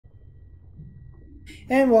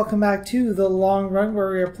And welcome back to The Long Run,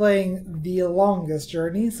 where we are playing The Longest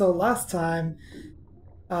Journey. So last time,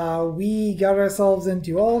 we got ourselves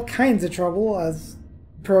into all kinds of trouble, as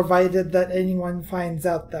provided that anyone finds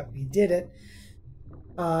out that we did it,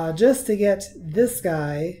 just to get this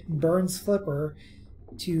guy, Burns Flipper,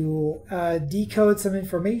 to decode some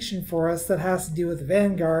information for us that has to do with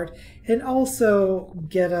Vanguard, and also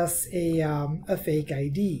get us a fake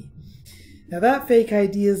ID. Now that fake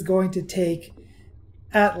ID is going to take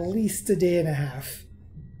at least a day and a half.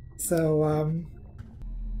 So,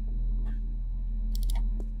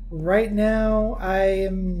 right now I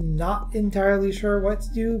am not entirely sure what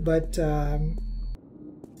to do, but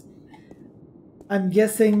I'm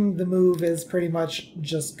guessing the move is pretty much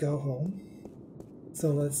just go home. So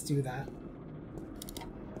let's do that.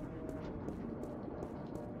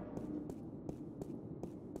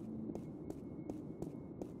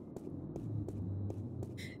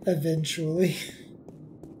 Eventually.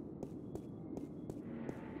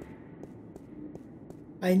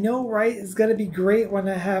 I know, right? It's gonna be great when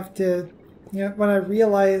I have to, when I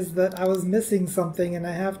realize that I was missing something and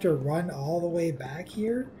I have to run all the way back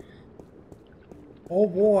here. Oh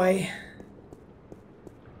boy.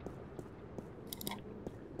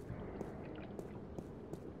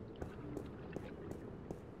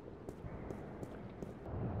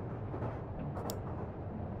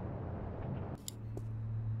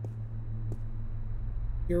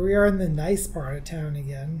 Here we are in the nice part of town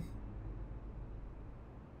again.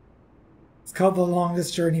 It's called The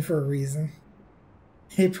Longest Journey for a reason.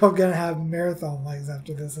 People gonna have marathon legs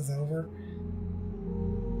after this is over.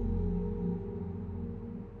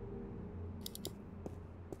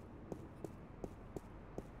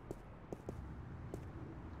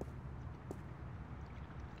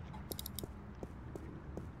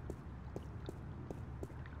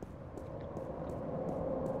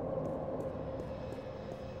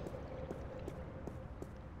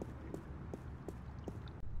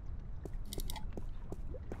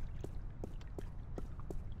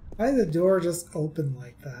 Why did the door just open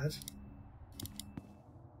like that?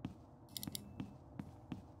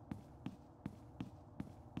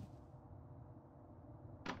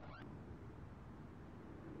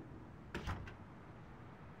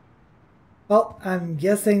 Well, I'm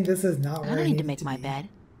guessing this is not where I don't I need to need make to my be. bed.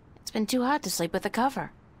 It's been too hot to sleep with a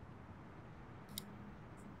cover.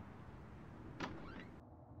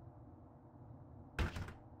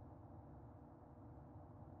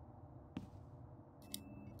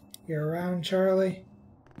 You're around, Charlie?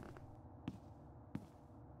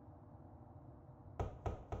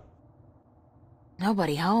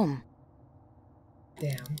 Nobody home.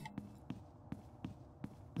 Damn.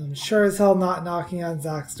 I'm sure as hell not knocking on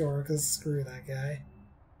Zach's door, because screw that guy.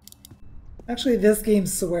 Actually, this game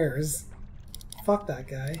swears. Fuck that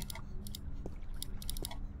guy.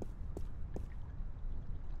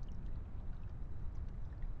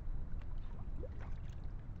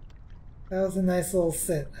 That was a nice little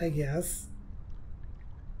sit, I guess.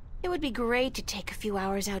 It would be great to take a few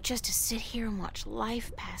hours out just to sit here and watch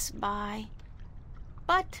life pass by.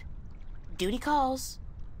 But duty calls.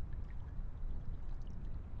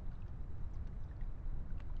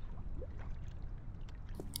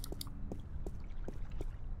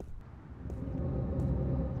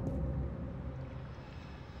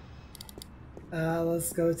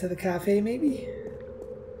 Let's go to the cafe, maybe?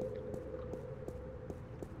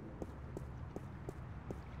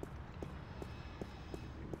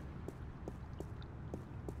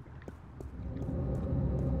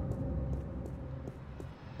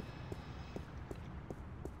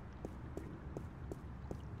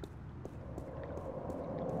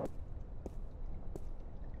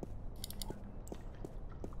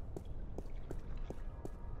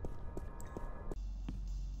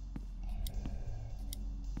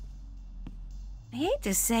 I hate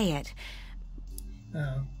to say it.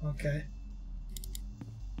 Oh, okay.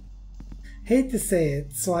 Hate to say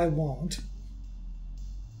it, so I won't.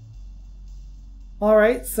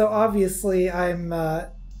 Alright, so obviously I'm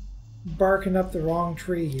barking up the wrong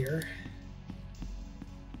tree here.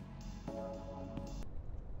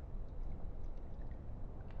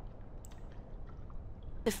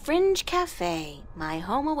 The Fringe Cafe, my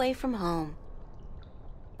home away from home.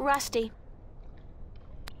 Rusty.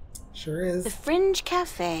 Sure is. The Fringe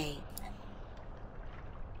Cafe.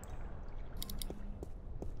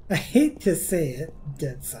 I hate to say it.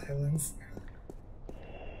 Dead silence.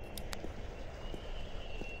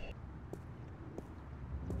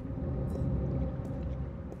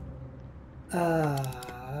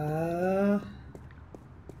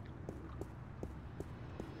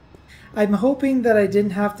 I'm hoping that I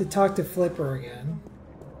didn't have to talk to Flipper again.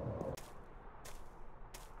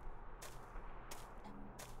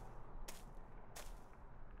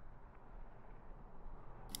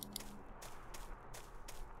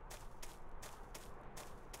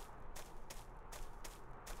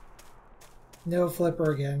 No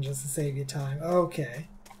flipper again, just to save you time. Okay.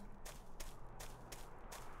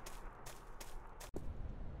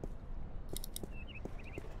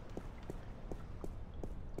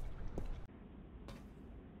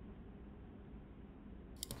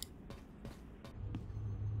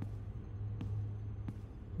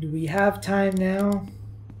 Do we have time now?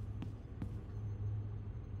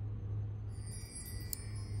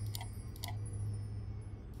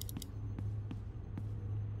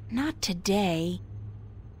 Not today.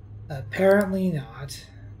 Apparently not.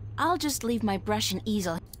 I'll just leave my brush and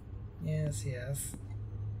easel. Yes, yes.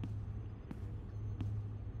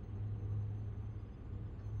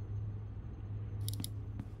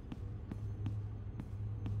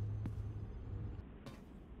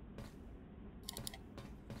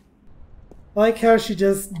 I like how she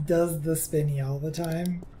just does the spinny all the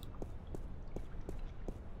time.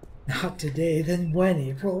 Not today, then when,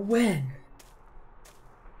 April? When?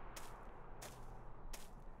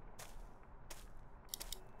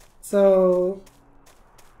 So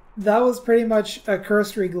that was pretty much a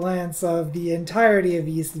cursory glance of the entirety of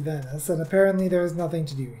East Venice, and apparently there's nothing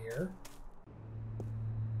to do here.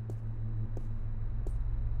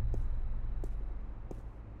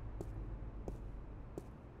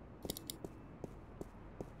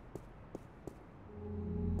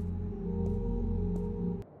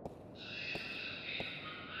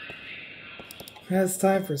 It's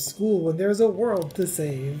time for school when there's a world to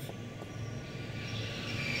save.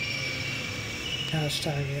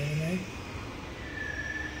 Hashtag anime.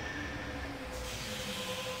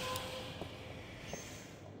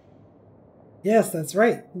 Yes, that's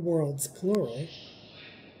right. Worlds plural.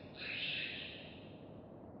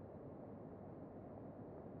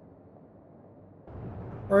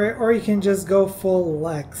 Or you can just go full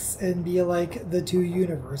Lex and be like the two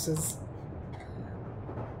universes.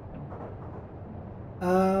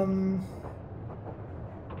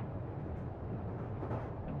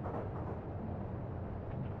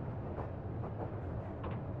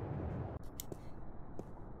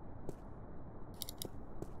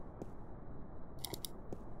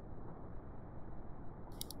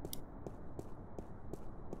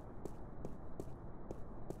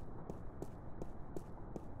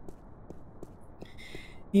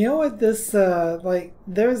 You know what this, like,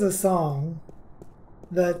 there's a song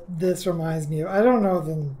that this reminds me of. I don't know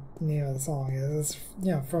the name of the song is. It's,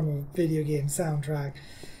 you know, from a video game soundtrack.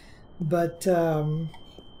 But,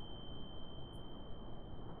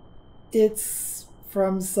 it's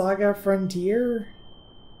from Saga Frontier.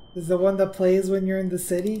 Is the one that plays when you're in the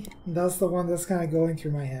city. That's the one that's kind of going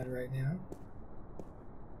through my head right now.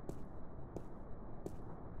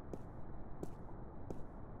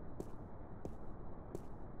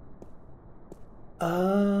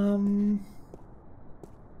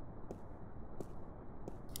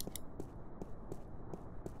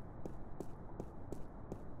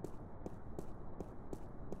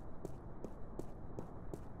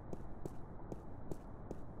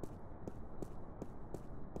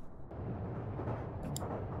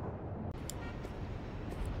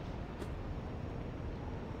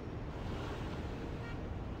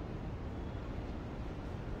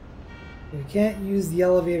 We can't use the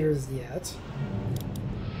elevators yet.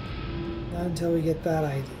 Not until we get that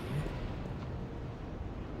ID.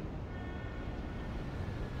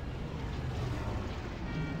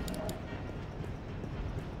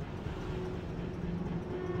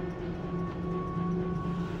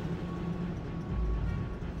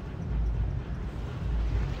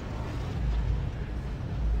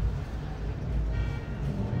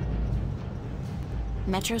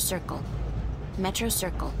 Metro Circle. Metro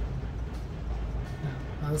Circle.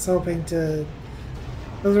 I was hoping to...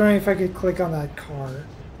 I was wondering if I could click on that car.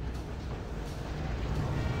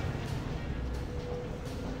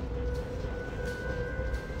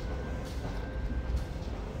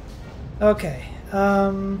 Okay,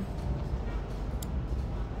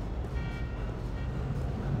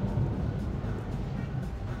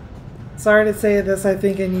 sorry to say this, I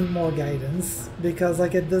think I need more guidance, because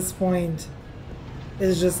like at this point,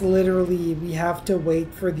 it's just literally, we have to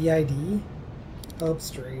wait for the ID. Hope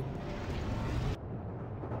straight.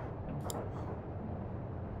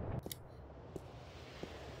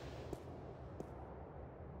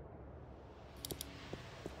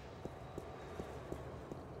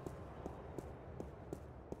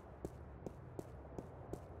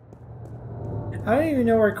 I don't even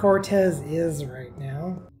know where Cortez is right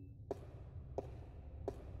now.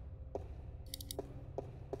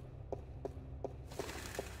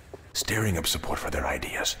 Stirring up support for their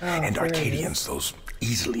ideas. And Arcadians, those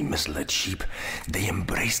easily misled sheep. They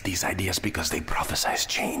embrace these ideas because they prophesize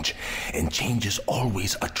change, and change is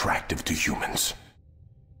always attractive to humans.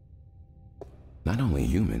 Not only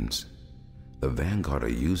humans, the Vanguard are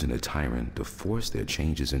using the Tyrant to force their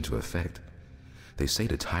changes into effect. They say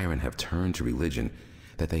the Tyrant have turned to religion,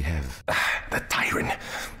 that they have... The Tyrant.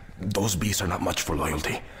 Those beasts are not much for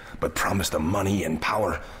loyalty, but promise them money and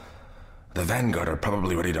power. The Vanguard are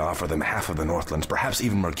probably ready to offer them half of the Northlands, perhaps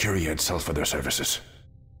even Mercuria itself for their services.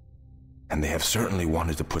 And they have certainly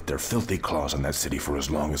wanted to put their filthy claws on that city for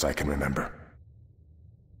as long as I can remember.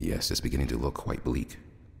 Yes, it's beginning to look quite bleak.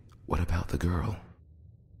 What about the girl?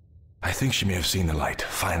 I think she may have seen the light,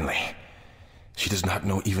 finally. She does not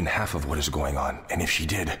know even half of what is going on, and if she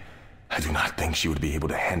did, I do not think she would be able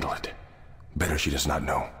to handle it. Better she does not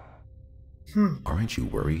know. Aren't you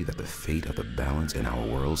worried that the fate of the balance in our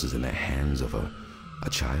worlds is in the hands of a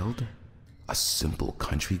child? A simple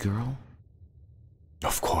country girl?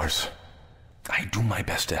 Of course. I do my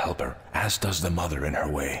best to help her, as does the mother in her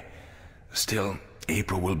way. Still,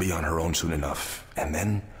 April will be on her own soon enough, and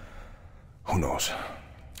then... who knows?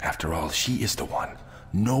 After all, she is the one.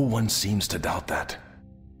 No one seems to doubt that.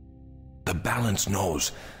 The balance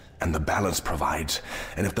knows, and the balance provides,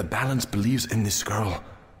 and if the balance believes in this girl,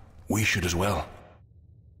 we should as well.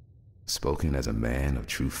 Spoken as a man of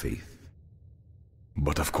true faith.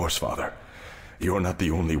 But of course, Father, you're not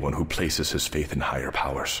the only one who places his faith in higher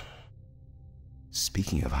powers.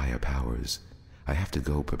 Speaking of higher powers, I have to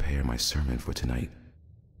go prepare my sermon for tonight.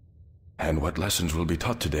 And what lessons will be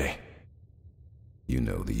taught today? You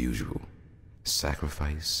know the usual.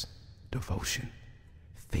 Sacrifice, devotion,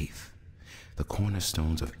 faith, the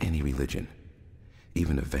cornerstones of any religion.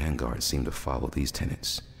 Even the Vanguard seem to follow these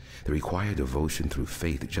tenets. They require devotion through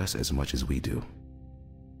faith just as much as we do.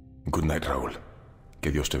 Good night, Raúl.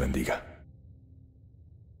 Que Dios te bendiga.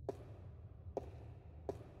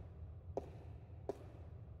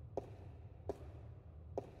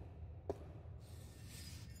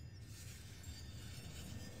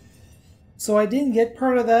 So I didn't get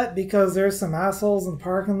part of that because there's some assholes in the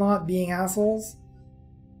parking lot being assholes.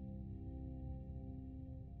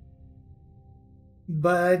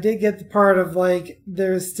 But I did get the part of, like,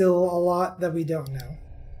 there's still a lot that we don't know.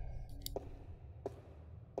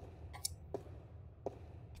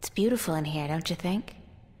 It's beautiful in here, don't you think?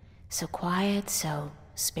 So quiet, so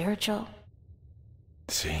spiritual.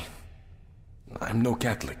 See, I'm no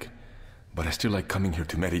Catholic, but I still like coming here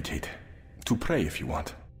to meditate. To pray, if you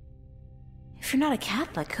want. If you're not a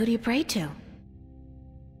Catholic, who do you pray to?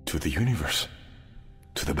 To the universe.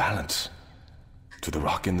 To the balance. To the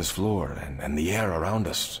rock in this floor and the air around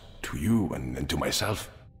us. To you and to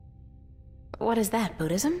myself. What is that,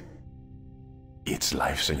 Buddhism? It's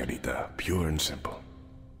life, señorita. Pure and simple.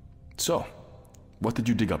 So, what did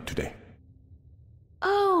you dig up today?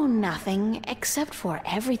 Oh, nothing, except for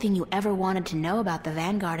everything you ever wanted to know about the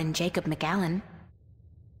Vanguard and Jacob McAllen.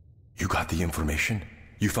 You got the information?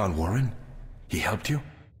 You found Warren? He helped you?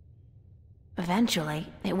 Eventually.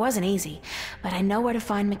 It wasn't easy, but I know where to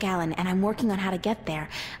find McAllen, and I'm working on how to get there.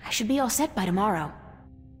 I should be all set by tomorrow.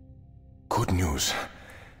 Good news.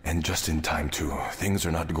 And just in time, too. Things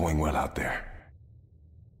are not going well out there.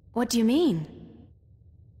 What do you mean?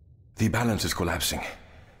 The balance is collapsing,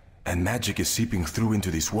 and magic is seeping through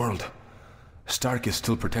into this world. Stark is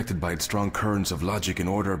still protected by its strong currents of logic and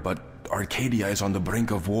order, but Arcadia is on the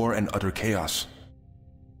brink of war and utter chaos.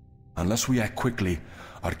 Unless we act quickly,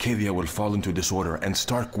 Arcadia will fall into disorder, and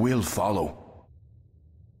Stark will follow.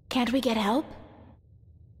 Can't we get help?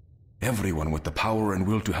 Everyone with the power and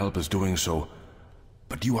will to help is doing so.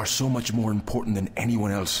 But you are so much more important than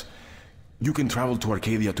anyone else. You can travel to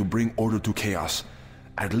Arcadia to bring order to chaos,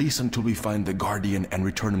 at least until we find the Guardian and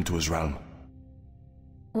return him to his realm.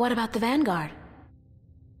 What about the Vanguard?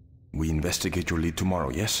 We investigate your lead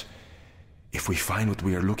tomorrow, yes? If we find what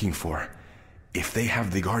we are looking for, if they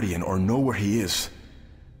have the Guardian or know where he is,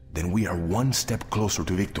 then we are one step closer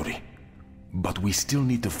to victory. But we still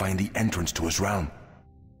need to find the entrance to his realm.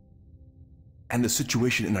 And the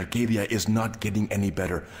situation in Arcadia is not getting any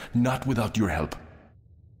better, not without your help.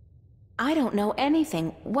 I don't know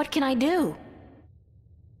anything. What can I do?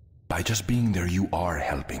 By just being there, you are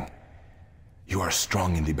helping. You are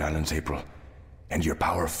strong in the balance, April, and your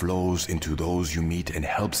power flows into those you meet and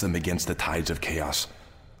helps them against the tides of chaos.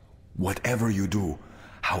 Whatever you do,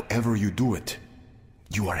 however you do it,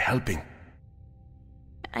 you are helping.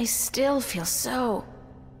 I still feel so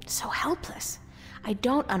helpless. I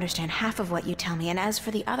don't understand half of what you tell me, and as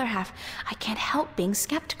for the other half, I can't help being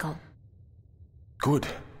skeptical. Good.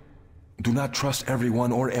 Do not trust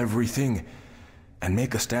everyone or everything, and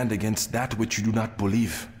make a stand against that which you do not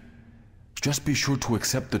believe. Just be sure to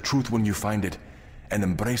accept the truth when you find it, and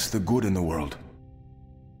embrace the good in the world.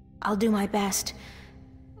 I'll do my best.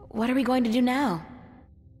 What are we going to do now?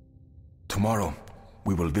 Tomorrow,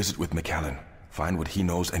 we will visit with McAllen, find what he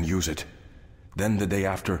knows and use it. Then the day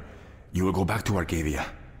after, you will go back to Arcadia.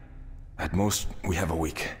 At most, we have a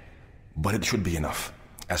week, but it should be enough.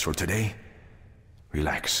 As for today,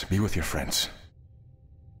 relax, be with your friends.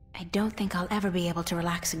 I don't think I'll ever be able to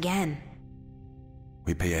relax again.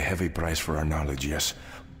 We pay a heavy price for our knowledge, yes,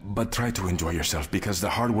 but try to enjoy yourself because the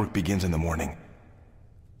hard work begins in the morning.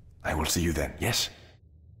 I will see you then, yes?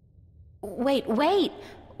 Wait!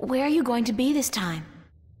 Where are you going to be this time?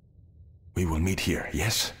 We will meet here,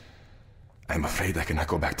 yes? I'm afraid I cannot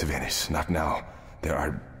go back to Venice, not now. There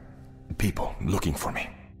are people looking for me.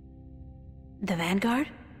 The Vanguard?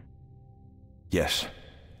 Yes.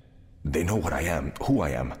 They know what I am, who I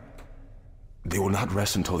am. They will not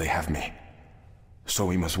rest until they have me. So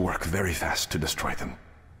we must work very fast to destroy them.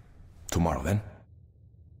 Tomorrow, then?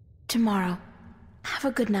 Tomorrow. Have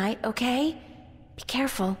a good night, okay? Be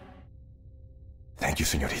careful. Thank you,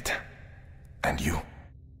 señorita. And you.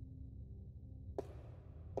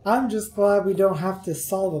 I'm just glad we don't have to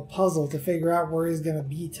solve a puzzle to figure out where he's gonna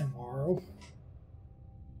be tomorrow.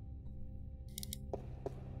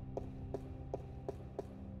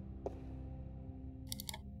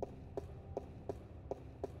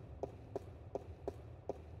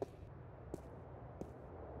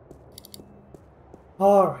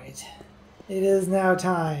 Alright, it is now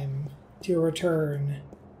time to return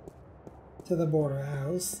to the border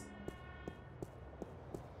house.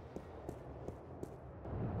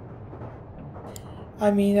 I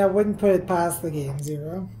mean, I wouldn't put it past the Game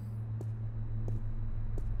Zero.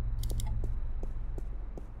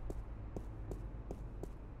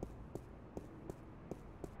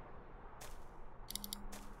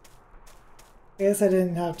 I guess I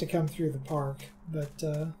didn't have to come through the park, but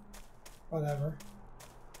whatever.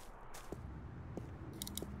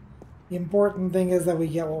 The important thing is that we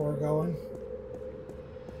get where we're going.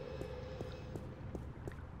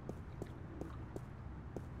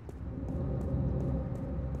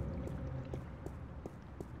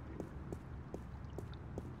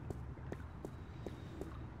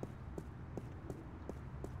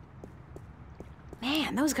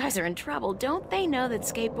 Man, those guys are in trouble. Don't they know that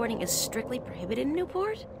skateboarding is strictly prohibited in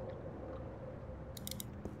Newport?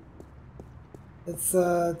 It's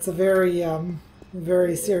a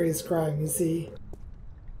very serious crime, you see,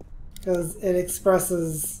 because it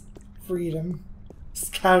expresses freedom.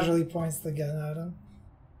 Just casually points the gun at him.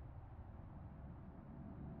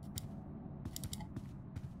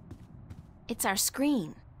 It's our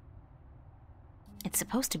screen. It's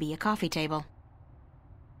supposed to be a coffee table.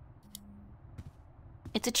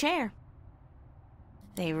 It's a chair.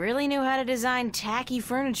 They really knew how to design tacky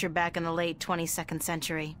furniture back in the late 22nd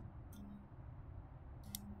century.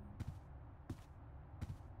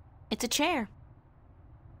 It's a chair.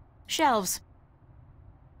 Shelves.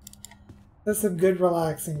 That's some good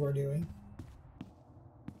relaxing we're doing.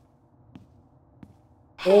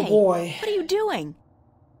 Hey, oh boy. What are you doing?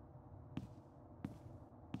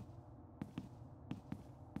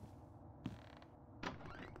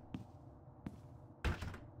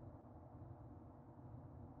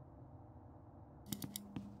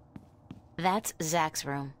 That's Zach's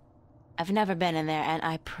room. I've never been in there, and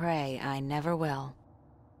I pray I never will.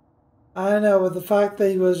 I don't know, but the fact that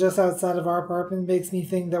he was just outside of our apartment makes me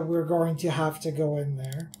think that we're going to have to go in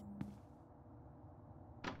there.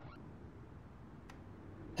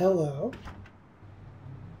 Hello?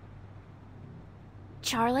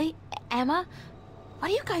 Charlie? Emma?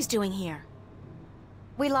 What are you guys doing here?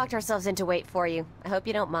 We locked ourselves in to wait for you. I hope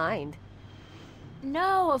you don't mind.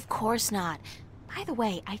 No, of course not. By the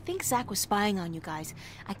way, I think Zach was spying on you guys.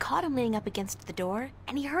 I caught him leaning up against the door,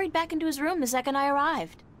 and he hurried back into his room the second I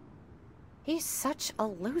arrived. He's such a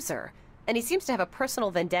loser. And he seems to have a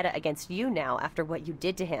personal vendetta against you now after what you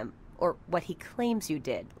did to him. Or what he claims you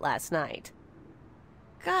did last night.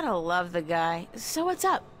 Gotta love the guy. So what's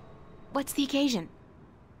up? What's the occasion?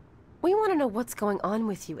 We want to know what's going on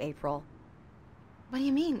with you, April. What do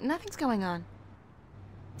you mean? Nothing's going on.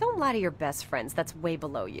 Don't lie to your best friends. That's way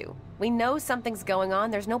below you. We know something's going on.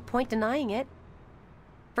 There's no point denying it.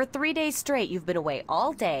 For 3 days straight, you've been away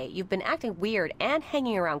all day. You've been acting weird and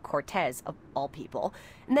hanging around Cortez, of all people.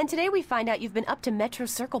 And then today we find out you've been up to Metro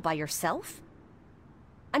Circle by yourself?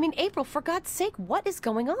 I mean, April, for God's sake, what is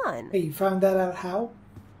going on? Hey, you found that out how?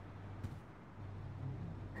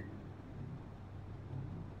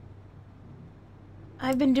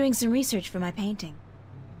 I've been doing some research for my painting.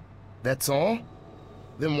 That's all?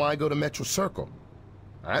 Then why go to Metro Circle?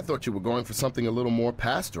 I thought you were going for something a little more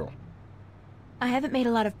pastoral. I haven't made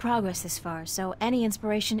a lot of progress this far, so any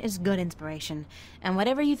inspiration is good inspiration. And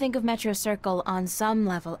whatever you think of Metro Circle, on some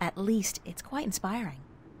level, at least, it's quite inspiring.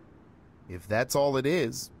 If that's all it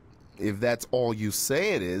is, if that's all you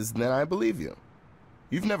say it is, then I believe you.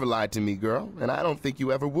 You've never lied to me, girl, and I don't think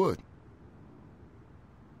you ever would.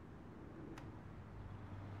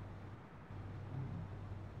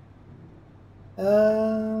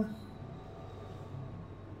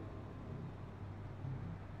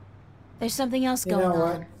 There's something else You know going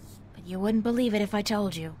what? on, but you wouldn't believe it if I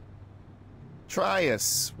told you. Try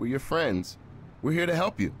us. We're your friends. We're here to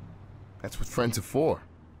help you. That's what friends are for.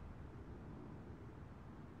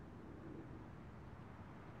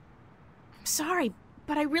 I'm sorry,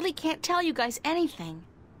 but I really can't tell you guys anything.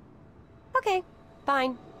 Okay,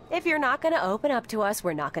 fine. If you're not gonna open up to us,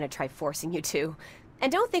 we're not gonna try forcing you to.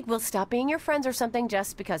 And don't think we'll stop being your friends or something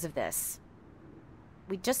just because of this.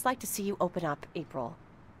 We'd just like to see you open up, April.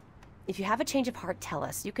 If you have a change of heart, tell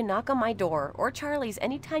us. You can knock on my door or Charlie's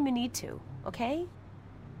anytime you need to, okay?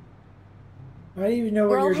 I don't even know We're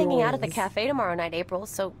where all your hanging door out at the is. cafe tomorrow night, April,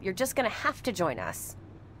 so you're just gonna have to join us.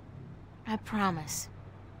 I promise.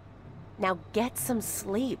 Now get some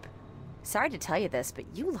sleep. Sorry to tell you this, but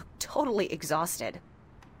you look totally exhausted.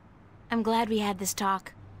 I'm glad we had this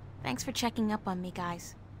talk. Thanks for checking up on me,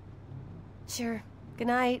 guys. Sure. Good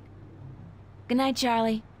night. Good night,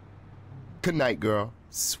 Charlie. Good night, girl.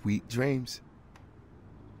 Sweet dreams.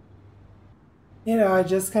 You know, I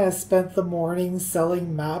just kind of spent the morning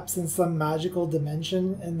selling maps in some magical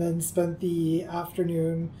dimension and then spent the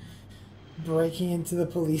afternoon breaking into the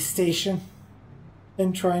police station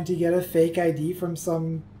and trying to get a fake ID from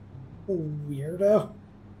some weirdo.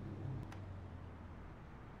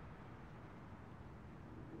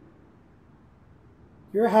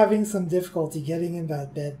 You're having some difficulty getting in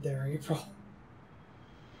that bed there, April.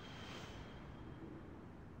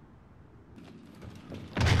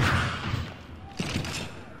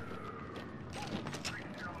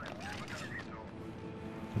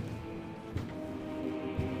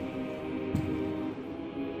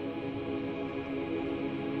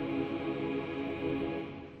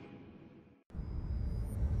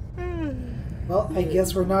 Well, I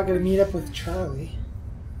guess we're not going to meet up with Charlie.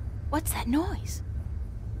 What's that noise?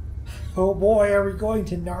 Oh boy, are we going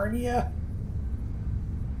to Narnia?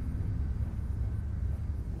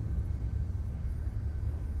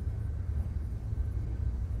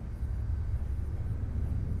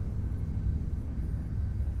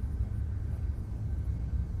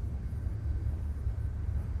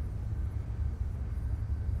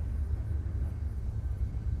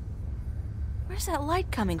 Where's that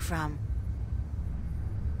light coming from?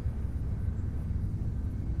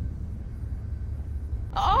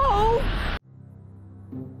 Oh!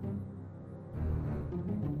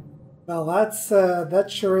 Well, that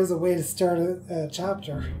sure is a way to start a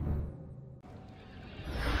chapter.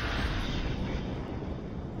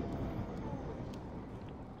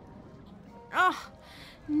 Oh,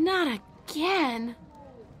 not again.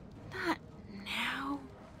 Not now.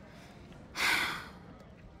 I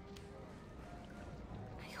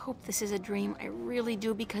hope this is a dream. I really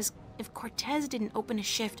do, because if Cortez didn't open a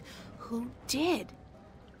shift, who did?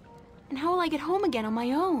 And how will I get home again on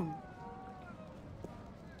my own?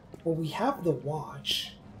 Well, we have the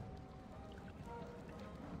watch.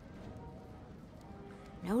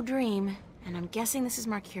 No dream, and I'm guessing this is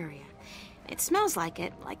Mercuria. It smells like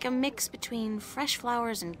it, like a mix between fresh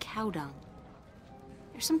flowers and cow dung.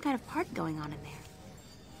 There's some kind of party going on in there.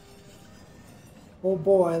 Oh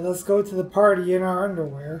boy, let's go to the party in our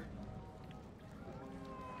underwear.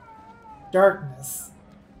 Darkness.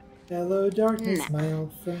 Hello, darkness, Nah. my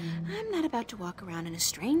old friend. I'm not about to walk around in a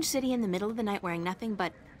strange city in the middle of the night wearing nothing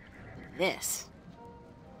but this.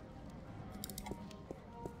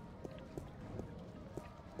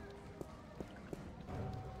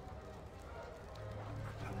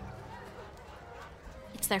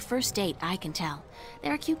 It's their first date, I can tell.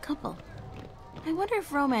 They're a cute couple. I wonder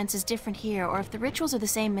if romance is different here or if the rituals are the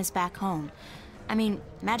same as back home. I mean,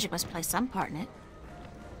 magic must play some part in it.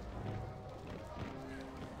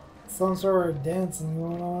 Some sort of dancing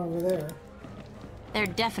going on over there. They're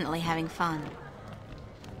definitely having fun.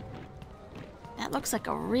 That looks like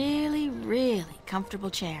a really, really comfortable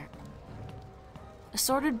chair.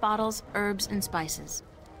 Assorted bottles, herbs, and spices.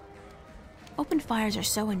 Open fires are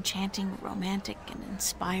so enchanting, romantic, and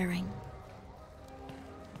inspiring.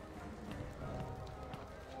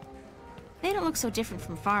 They don't look so different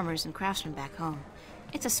from farmers and craftsmen back home.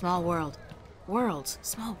 It's a small world. Worlds,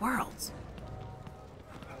 small worlds.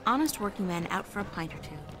 Honest working men out for a pint or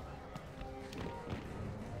two.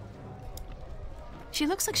 She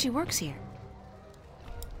looks like she works here.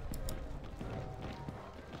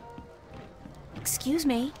 Excuse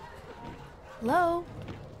me. Hello?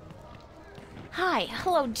 Hi,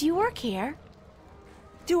 hello, do you work here?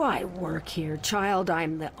 Do I work here, child?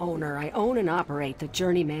 I'm the owner. I own and operate the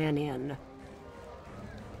Journeyman Inn.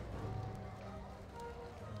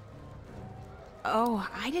 Oh,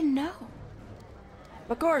 I didn't know.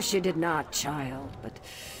 Of course you did not, child, but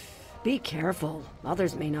be careful.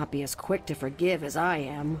 Others may not be as quick to forgive as I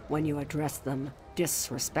am when you address them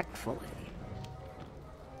disrespectfully.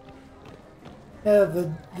 Yeah,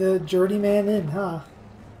 the Journeyman Inn, huh?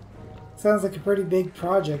 Sounds like a pretty big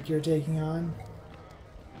project you're taking on.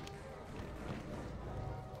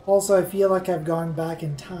 Also, I feel like I've gone back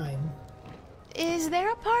in time. Is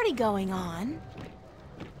there a party going on?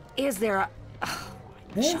 Is there a... Oh,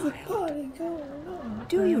 my There's child. a party going on.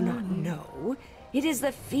 Do you not know? It is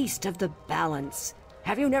the Feast of the Balance.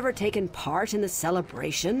 Have you never taken part in the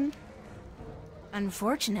celebration?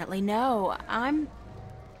 Unfortunately, no. I'm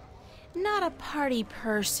not a party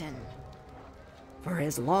person. For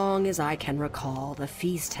as long as I can recall, the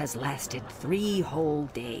feast has lasted 3 whole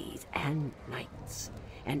days and nights,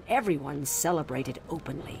 and everyone celebrated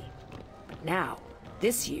openly. But now,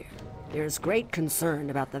 this year, there's great concern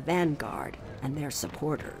about the Vanguard and their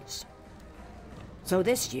supporters. So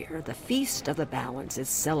this year, the Feast of the Balance is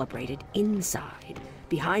celebrated inside,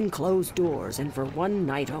 behind closed doors, and for 1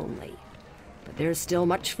 night only. But there's still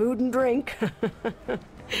much food and drink.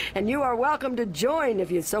 And you are welcome to join if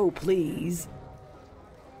you so please.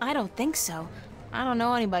 I don't think so. I don't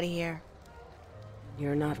know anybody here.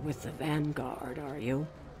 You're not with the Vanguard, are you?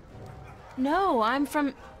 No, I'm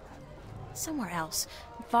from somewhere else,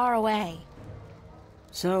 far away.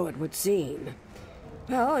 So it would seem.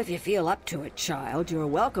 Well, if you feel up to it, child, you're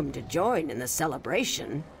welcome to join in the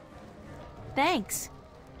celebration. Thanks.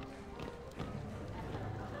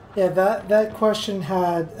 Yeah, that question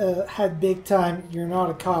had big time "you're not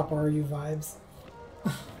a cop, are you" vibes.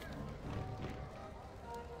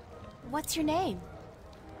 What's your name?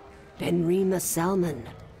 Benrima Salmon.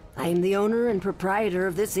 I am the owner and proprietor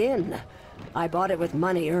of this inn. I bought it with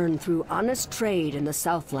money earned through honest trade in the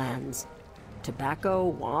Southlands. Tobacco,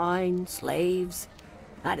 wine, slaves.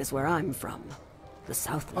 That is where I'm from. The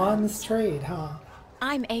Southlands. Honest trade, huh?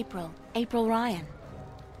 I'm April. April Ryan.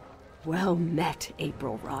 Well met,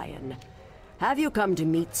 April Ryan. Have you come to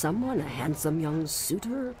meet someone, a handsome young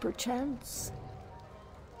suitor, perchance?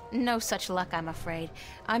 No such luck, I'm afraid.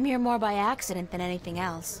 I'm here more by accident than anything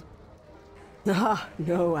else. Ah,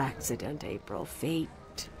 no accident, April. Fate.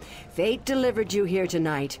 Fate delivered you here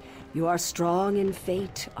tonight. You are strong in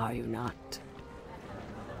fate, are you not?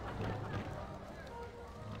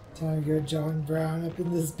 Time to go John Brown up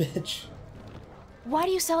in this bitch. Why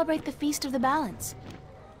do you celebrate the Feast of the Balance?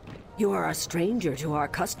 You are a stranger to our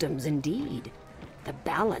customs indeed. The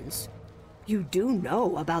balance. You do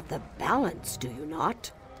know about the balance, do you not?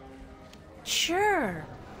 Sure.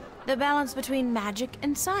 The balance between magic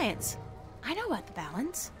and science. I know about the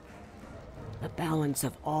balance. The balance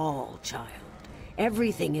of all, child.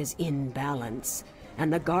 Everything is in balance,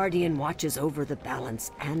 and the Guardian watches over the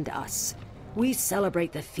balance and us. We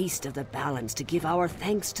celebrate the Feast of the Balance to give our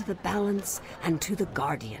thanks to the balance and to the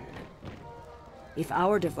Guardian. If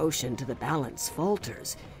our devotion to the balance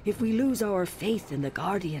falters, if we lose our faith in the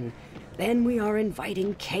Guardian, then we are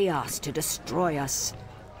inviting chaos to destroy us.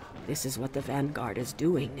 This is what the Vanguard is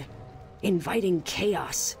doing. Inviting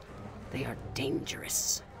chaos. They are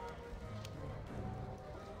dangerous.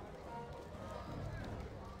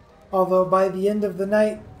 Although by the end of the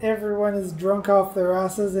night, everyone is drunk off their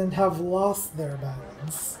asses and have lost their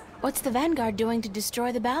balance. What's the Vanguard doing to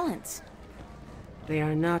destroy the balance? They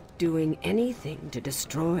are not doing anything to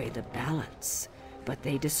destroy the balance, but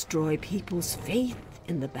they destroy people's faith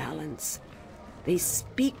in the balance. They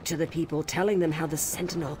speak to the people, telling them how the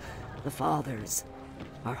Sentinel, the Fathers,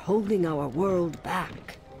 are holding our world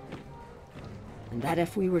back. And that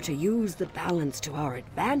if we were to use the balance to our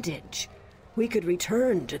advantage, we could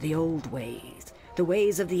return to the old ways, the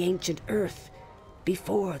ways of the ancient Earth,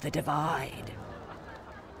 before the divide.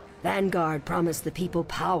 Vanguard promised the people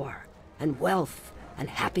power and wealth and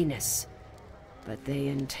happiness, but they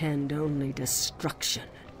intend only destruction,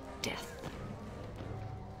 death.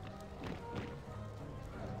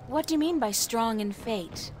 What do you mean by strong in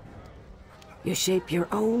fate? You shape your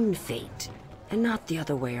own fate, and not the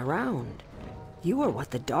other way around. You are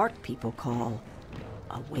what the dark people call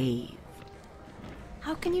a wave.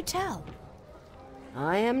 How can you tell?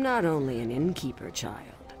 I am not only an innkeeper,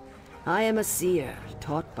 child. I am a seer,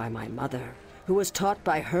 taught by my mother, who was taught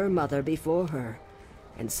by her mother before her.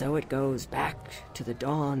 And so it goes back to the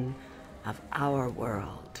dawn of our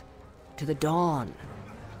world, to the dawn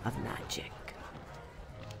of magic.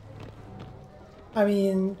 I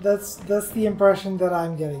mean, that's the impression that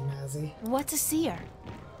I'm getting, Mazzy. What's a seer?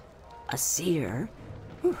 A seer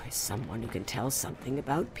is someone who can tell something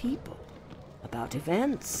about people, about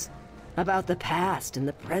events, about the past and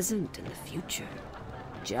the present and the future,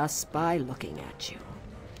 just by looking at you.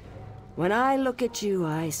 When I look at you,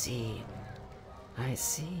 I see.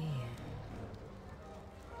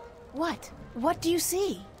 What? What do you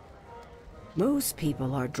see? Most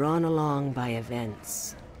people are drawn along by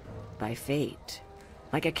events, by fate,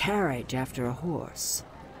 like a carriage after a horse.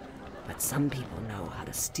 But some people know how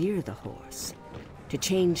to steer the horse, to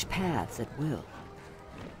change paths at will.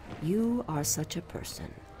 You are such a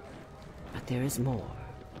person, but there is more.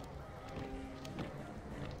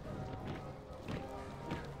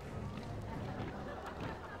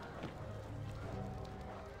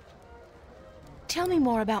 Tell me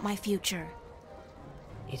more about my future.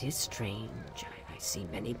 It is strange. I see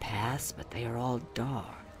many paths, but they are all dark.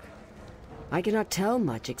 I cannot tell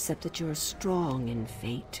much except that you are strong in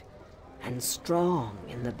fate, and strong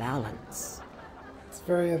in the balance. It's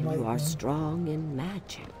very enlightening. You are strong in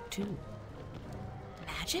magic, too.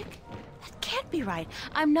 Magic? That can't be right.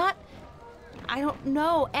 I don't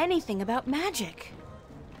know anything about magic.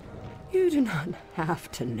 You do not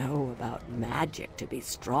have to know about magic to be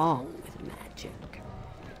strong with magic.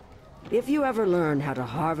 If you ever learn how to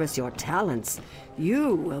harvest your talents,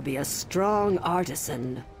 you will be a strong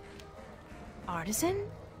artisan. Artisan?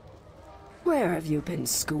 Where have you been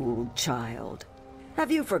schooled, child?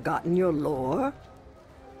 Have you forgotten your lore?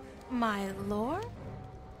 My lore?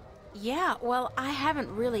 Yeah, well, I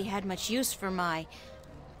haven't really had much use for my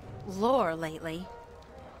lore lately.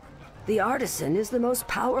 The artisan is the most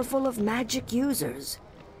powerful of magic users.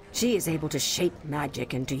 She is able to shape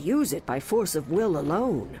magic and to use it by force of will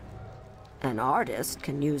alone. An artist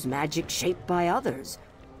can use magic shaped by others,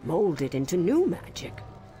 mold it into new magic,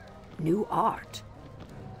 new art.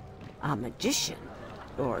 A magician,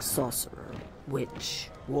 or sorcerer, witch,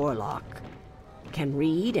 warlock, can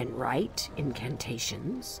read and write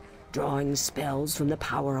incantations, drawing spells from the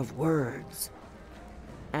power of words.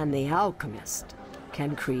 And the alchemist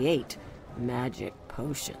can create magic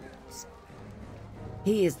potions.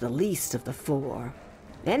 He is the least of the four.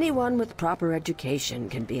 Anyone with proper education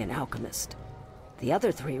can be an alchemist. The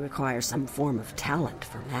other three require some form of talent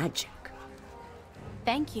for magic.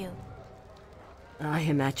 Thank you. I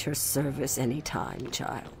am at your service any time,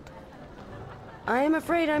 child. I am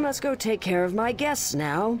afraid I must go take care of my guests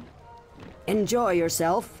now. Enjoy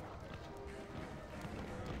yourself.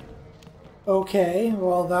 Okay,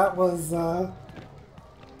 well that was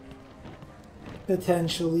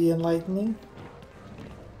potentially enlightening.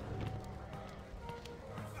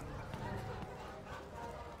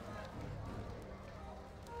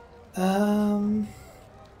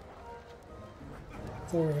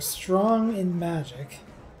 So we're strong in magic.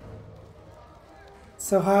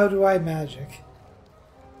 So how do I magic?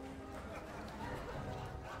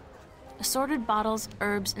 Assorted bottles,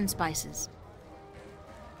 herbs, and spices.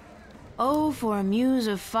 Oh, for a muse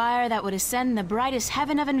of fire that would ascend the brightest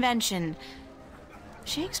heaven of invention.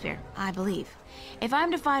 Shakespeare, I believe. If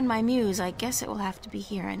I'm to find my muse, I guess it will have to be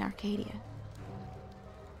here in Arcadia.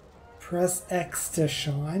 Press X to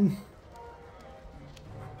shine.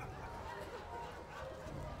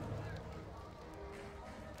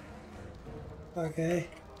 Okay.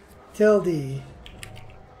 Tilde.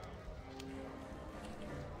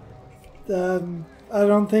 I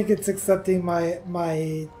don't think it's accepting my It's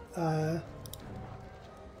my a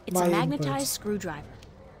magnetized input. screwdriver.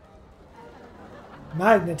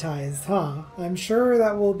 Magnetized, huh? I'm sure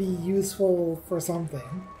that will be useful for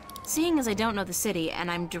something. Seeing as I don't know the city and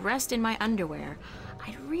I'm dressed in my underwear,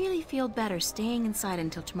 I'd really feel better staying inside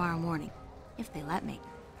until tomorrow morning, if they let me.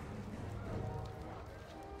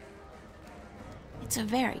 It's a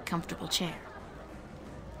very comfortable chair.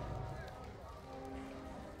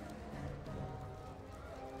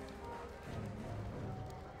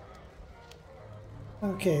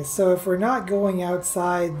 Okay, so if we're not going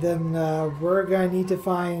outside, then we're gonna need to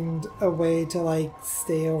find a way to, like,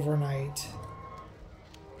 stay overnight.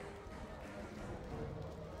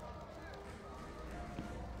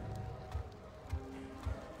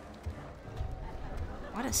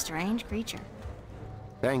 What a strange creature.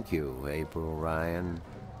 Thank you, April Ryan.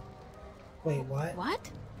 Wait, what?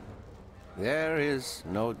 What? There is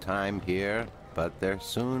no time here, but there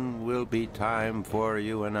soon will be time for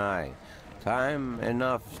you and I. Time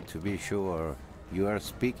enough, to be sure. You are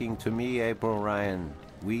speaking to me, April Ryan.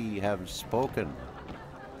 We have spoken.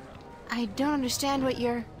 I don't understand what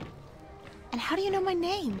you're... And how do you know my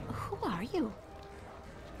name? Who are you?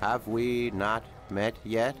 Have we not met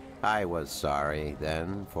yet? I was sorry,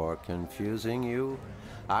 then, for confusing you.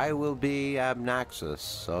 I will be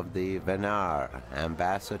Abnaxus of the Venar,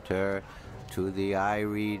 ambassador to the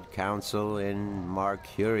Ireed Council in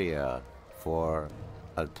Marcuria for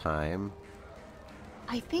a time.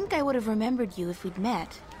 I think I would have remembered you if we'd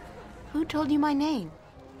met. Who told you my name?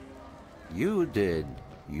 You did.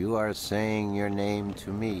 You are saying your name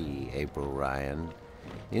to me, April Ryan.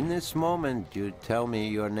 In this moment, you tell me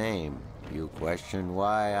your name. You question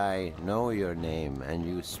why I know your name, and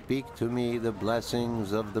you speak to me the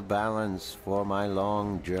blessings of the balance for my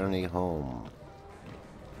long journey home.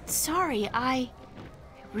 Sorry, I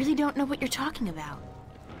really don't know what you're talking about.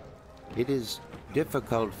 It is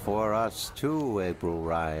difficult for us too, April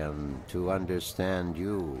Ryan, to understand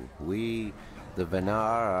you. We, the Venar,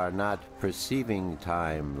 are not perceiving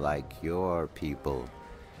time like your people.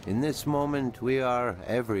 In this moment we are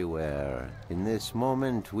everywhere. In this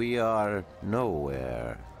moment we are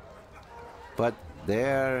nowhere. But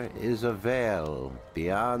there is a veil.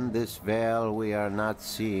 Beyond this veil we are not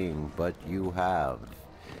seeing, but you have.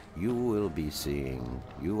 You will be seeing.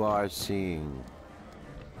 You are seeing.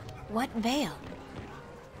 What veil?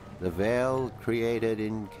 The veil created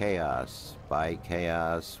in chaos, by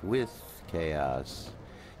chaos, with chaos.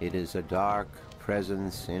 It is a dark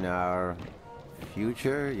presence in our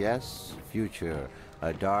future, yes, future.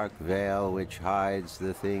 A dark veil which hides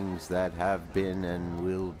the things that have been and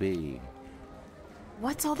will be.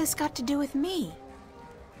 What's all this got to do with me?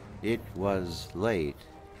 It was late.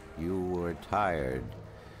 You were tired.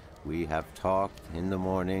 We have talked in the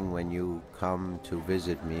morning when you come to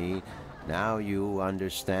visit me. Now you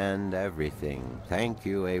understand everything. Thank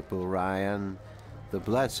you, April Ryan. The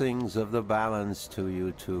blessings of the balance to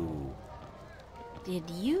you too. Did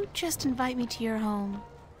you just invite me to your home?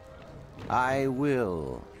 I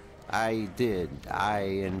will. I did. I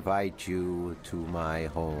invite you to my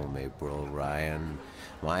home, April Ryan.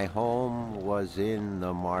 My home was in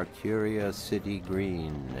the Marcuria City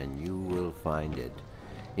Green, and you will find it.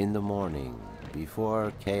 In the morning,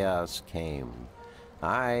 before chaos came.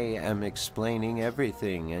 I am explaining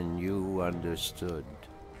everything, and you understood.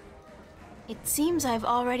 It seems I've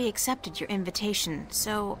already accepted your invitation,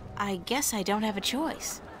 so I guess I don't have a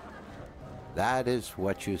choice. That is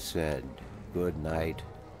what you said. Good night.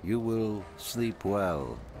 You will sleep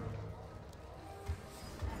well.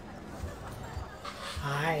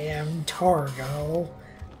 I am Torgo.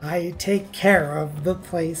 I take care of the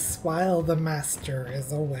place while the master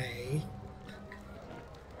is away.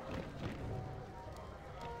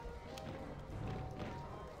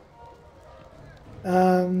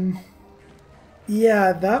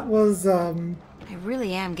 Yeah, that was, I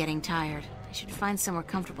really am getting tired. I should find somewhere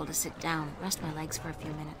comfortable to sit down, rest my legs for a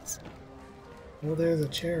few minutes. well, there's a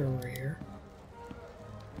chair over here.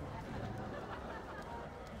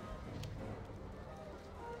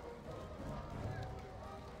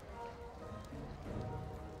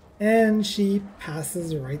 And she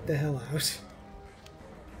passes right the hell out.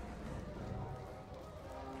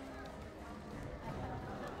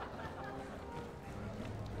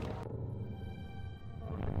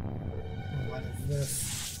 What is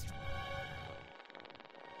this?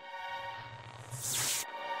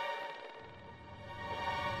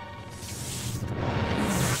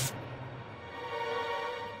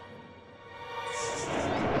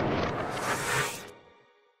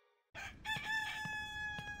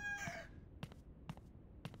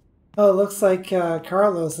 Oh, it looks like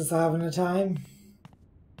Carlos is having a time.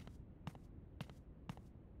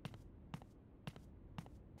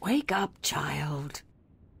 Wake up, child.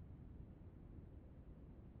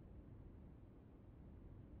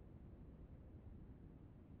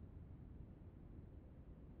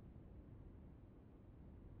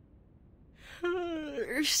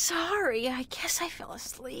 Sorry, I guess I fell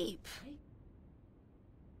asleep.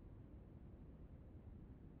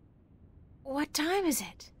 What time is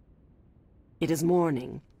it? It is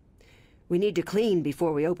morning. We need to clean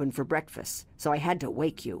before we open for breakfast, so I had to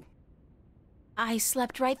wake you. I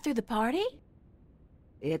slept right through the party?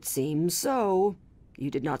 It seems so.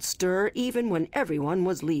 You did not stir even when everyone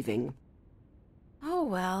was leaving. Oh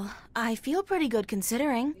well, I feel pretty good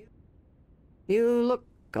considering. You look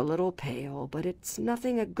a little pale, but it's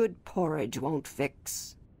nothing a good porridge won't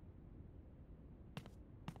fix.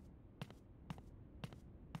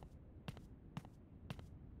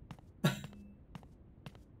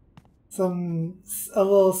 A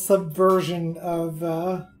little subversion of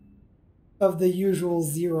the usual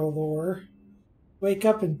Zero lore. Wake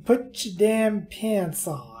up and put your damn pants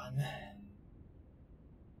on.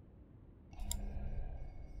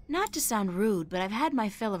 Not to sound rude, but I've had my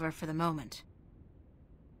fill of her for the moment.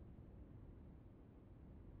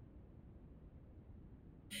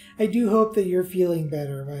 I do hope that you're feeling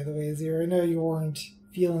better, by the way, Zero. I know you weren't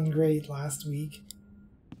feeling great last week.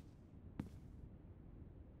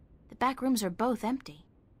 The back rooms are both empty.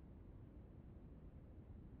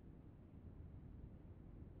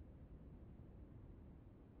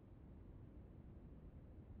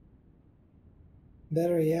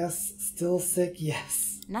 Better, yes. Still sick,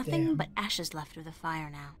 yes. Nothing Damn. but ashes left of the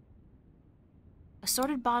fire now.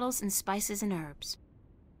 Assorted bottles and spices and herbs.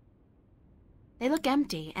 They look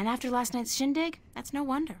empty, and after last night's shindig, that's no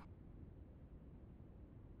wonder.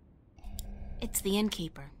 It's the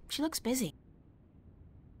innkeeper. She looks busy.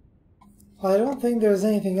 Well, I don't think there's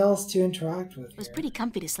anything else to interact with It was here. pretty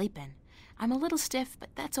comfy to sleep in. I'm a little stiff, but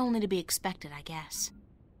that's only to be expected, I guess.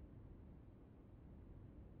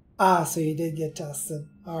 Ah, so you did get tested.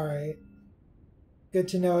 Alright. Good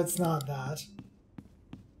to know it's not that.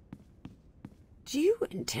 Do you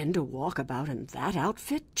intend to walk about in that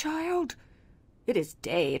outfit, child? It is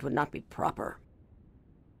day, it would not be proper.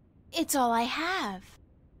 It's all I have.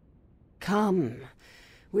 Come,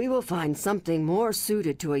 we will find something more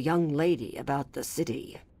suited to a young lady about the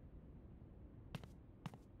city.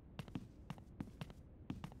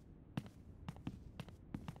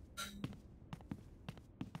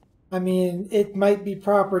 I mean, it might be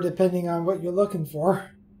proper depending on what you're looking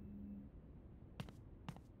for.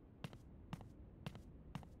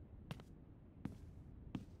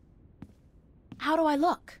 How do I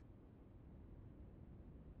look?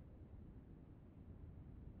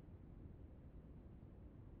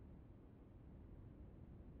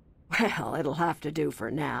 Well, it'll have to do for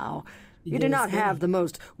now. You do Yes, not have lady. the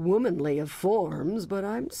most womanly of forms, but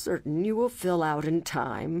I'm certain you will fill out in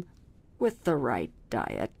time with the right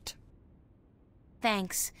diet.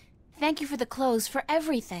 Thanks. Thank you for the clothes, for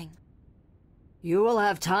everything. You will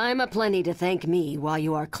have time aplenty to thank me while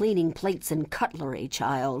you are cleaning plates and cutlery,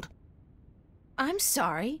 child. I'm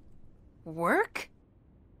sorry. Work?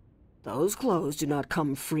 Those clothes do not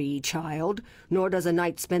come free, child, nor does a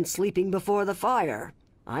night spent sleeping before the fire.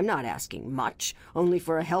 I'm not asking much, only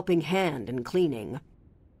for a helping hand in cleaning.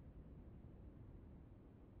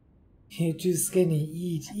 You're too skinny.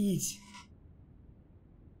 Eat, eat.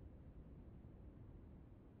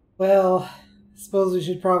 Well, suppose we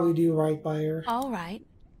should probably do right by her. All right.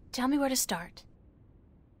 Tell me where to start.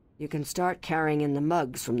 You can start carrying in the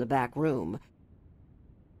mugs from the back room.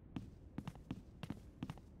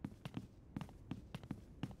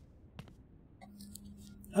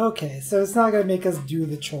 Okay, so it's not going to make us do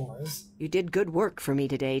the chores. You did good work for me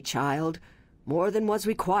today, child. More than was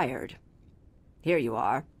required. Here you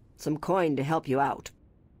are. Some coin to help you out.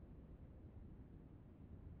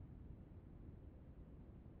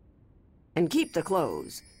 And keep the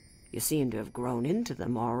clothes. You seem to have grown into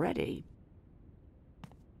them already.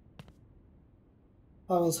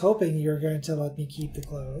 I was hoping you were going to let me keep the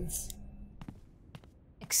clothes.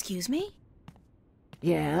 Excuse me?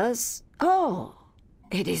 Yes? Oh,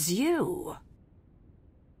 it is you.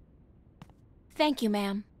 Thank you,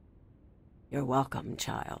 ma'am. You're welcome,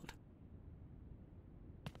 child.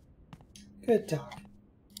 Good talk.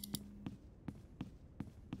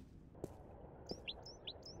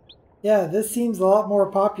 Yeah, this seems a lot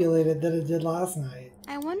more populated than it did last night.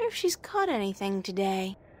 I wonder if she's caught anything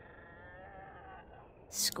today.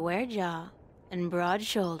 Square jaw and broad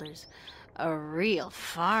shoulders. A real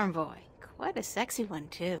farm boy. Quite a sexy one,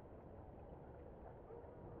 too.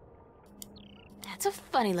 That's a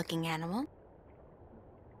funny-looking animal.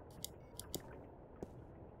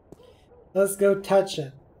 Let's go touch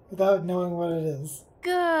it, without knowing what it is.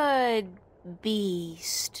 Good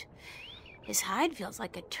beast. His hide feels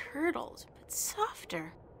like a turtle's, but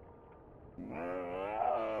softer.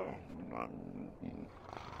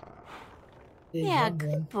 Big Yeah, one.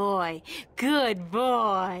 good boy. Good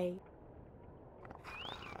boy.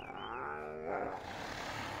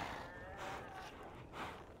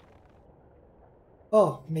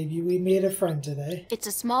 Oh, maybe we made a friend today. It's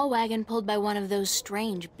a small wagon pulled by one of those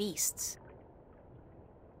strange beasts.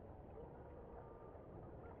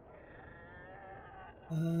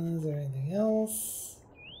 Is there anything else?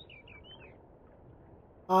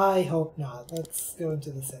 I hope not. Let's go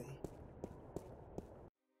into the city.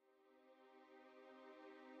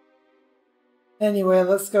 Anyway,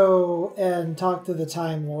 let's go and talk to the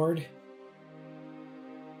Time Lord.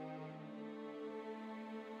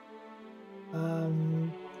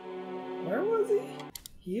 Where was he?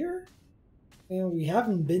 Here? And we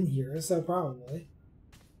haven't been here, so probably.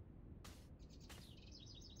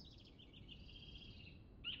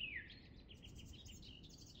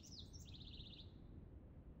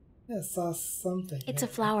 Yeah, I saw something. It's a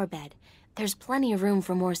there. flower bed. There's plenty of room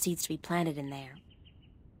for more seeds to be planted in there.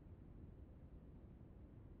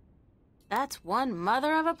 That's one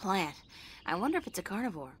mother of a plant. I wonder if it's a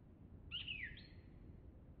carnivore.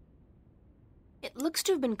 It looks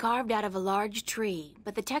to have been carved out of a large tree,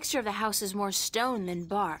 but the texture of the house is more stone than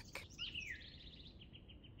bark.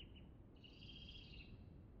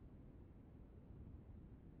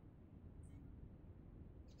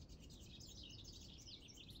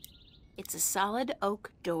 It's a solid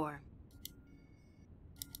oak door.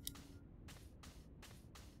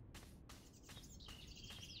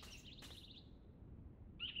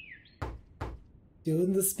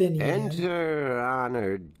 Doing the spinny again. Enter,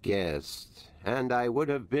 honored guest, and I would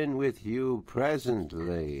have been with you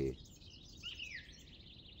presently.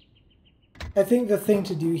 I think the thing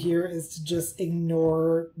to do here is to just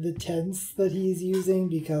ignore the tense that he's using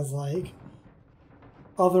because, like,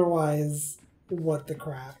 otherwise, what the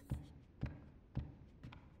crap?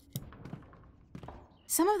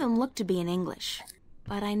 Some of them look to be in English,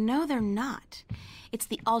 but I know they're not. It's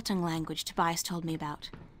the Altung language Tobias told me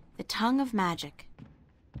about. The tongue of magic.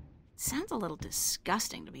 Sounds a little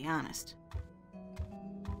disgusting, to be honest.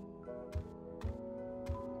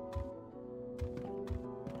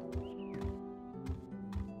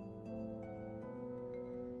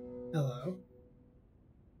 Hello.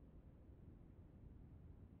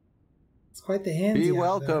 It's quite the handsy Be out there.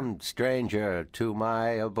 welcomed, stranger, to my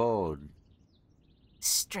abode.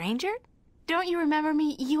 Stranger? Don't you remember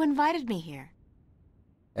me? You invited me here.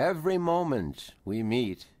 Every moment we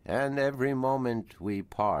meet, and every moment we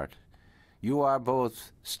part. You are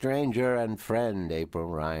both stranger and friend, April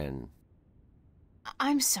Ryan.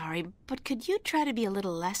 I'm sorry, but could you try to be a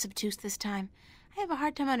little less obtuse this time? I have a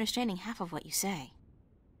hard time understanding half of what you say.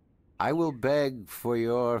 I will beg for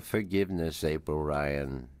your forgiveness, April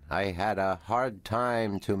Ryan. I had a hard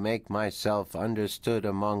time to make myself understood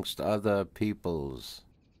amongst other peoples.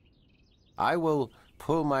 I will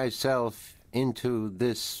pull myself into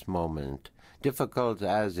this moment, difficult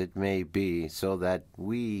as it may be, so that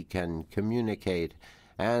we can communicate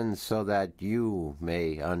and so that you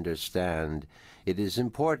may understand. It is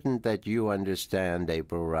important that you understand,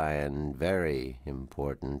 April Ryan, very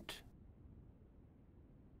important.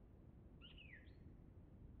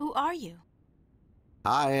 Who are you?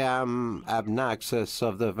 I am Abnaxus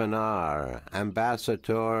of the Venar,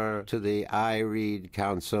 ambassador to the Ireed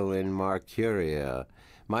Council in Marcuria.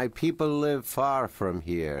 My people live far from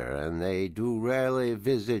here, and they do rarely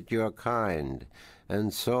visit your kind,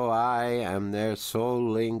 and so I am their sole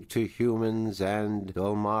link to humans and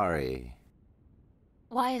Dolmari.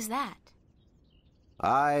 Why is that?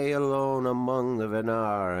 I alone among the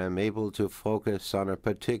Venar am able to focus on a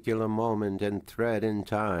particular moment and thread in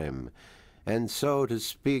time, and so to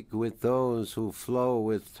speak with those who flow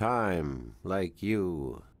with time, like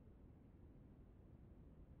you.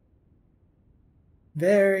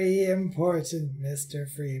 Very important, Mr.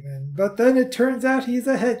 Freeman. But then it turns out he's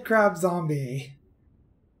a headcrab zombie.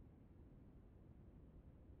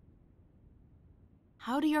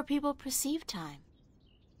 How do your people perceive time?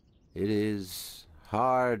 It is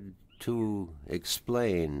hard to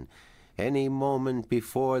explain. Any moment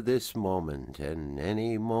before this moment and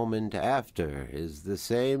any moment after is the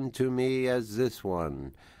same to me as this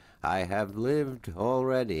one. I have lived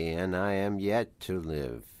already, and I am yet to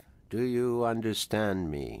live. Do you understand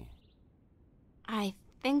me? I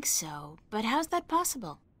think so, but how's that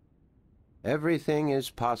possible? Everything is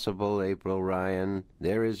possible, April Ryan.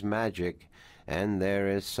 There is magic, and there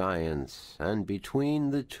is science, and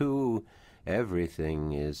between the two,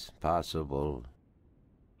 everything is possible.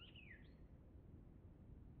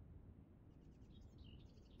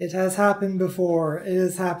 It has happened before, it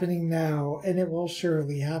is happening now, and it will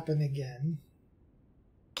surely happen again.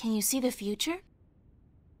 Can you see the future?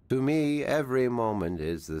 To me, every moment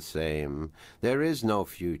is the same. There is no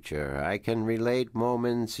future. I can relate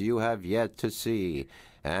moments you have yet to see,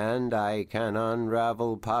 and I can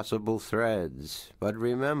unravel possible threads. But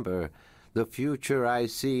remember, the future I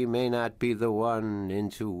see may not be the one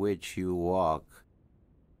into which you walk.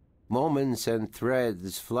 Moments and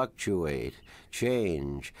threads fluctuate,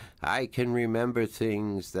 change. I can remember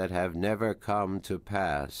things that have never come to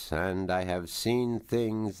pass, and I have seen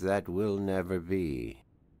things that will never be.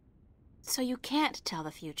 So you can't tell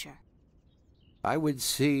the future. I would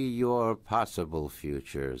see your possible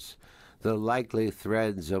futures, the likely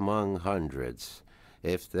threads among hundreds.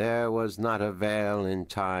 If there was not a veil in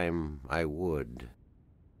time, I would.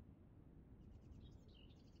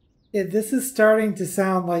 Yeah, this is starting to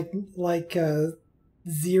sound like a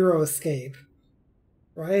Zero Escape,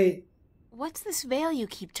 right? What's this veil you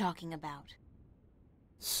keep talking about?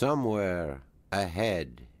 Somewhere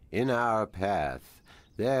ahead, in our path,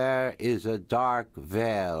 There is a dark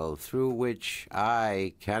veil through which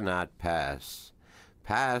I cannot pass,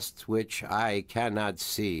 past which I cannot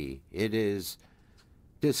see. It is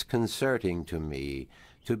disconcerting to me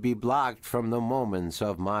to be blocked from the moments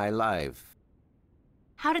of my life.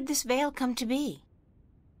 How did this veil come to be?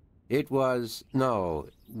 It was, no,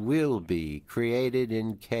 will be created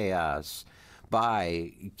in chaos,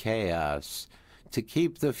 by chaos, to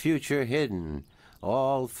keep the future hidden.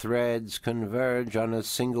 All threads converge on a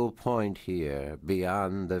single point here,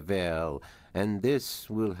 beyond the veil, and this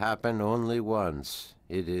will happen only once.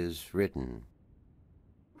 It is written.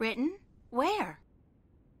 Written? Where?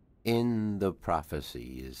 In the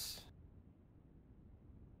prophecies.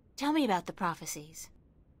 Tell me about the prophecies.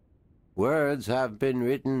 Words have been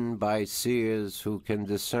written by seers who can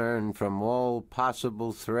discern from all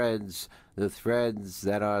possible threads the threads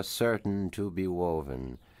that are certain to be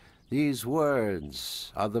woven. These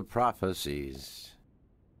words are the prophecies.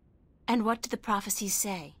 And what do the prophecies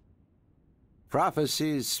say?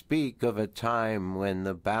 Prophecies speak of a time when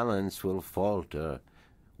the balance will falter,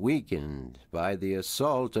 weakened by the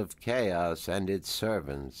assault of chaos and its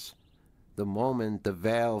servants. The moment the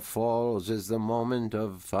veil falls is the moment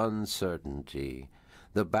of uncertainty.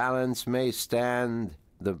 The balance may stand,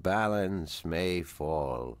 the balance may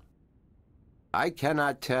fall. I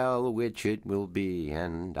cannot tell which it will be,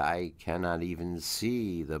 and I cannot even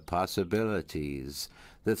see the possibilities,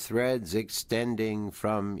 the threads extending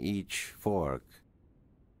from each fork.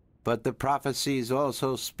 But the prophecies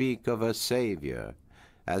also speak of a Savior,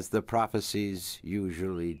 as the prophecies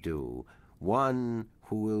usually do, one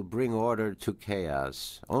who will bring order to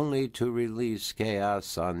chaos, only to release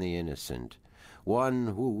chaos on the innocent, one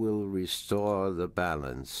who will restore the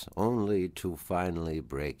balance, only to finally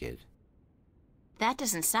break it. That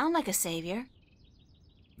doesn't sound like a savior.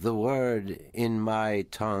 The word in my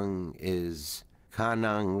tongue is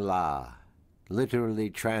Kanang La. Literally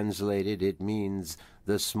translated, it means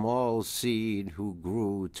the small seed who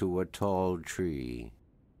grew to a tall tree.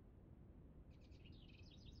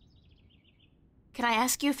 Can I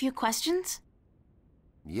ask you a few questions?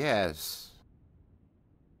 Yes.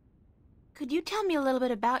 Could you tell me a little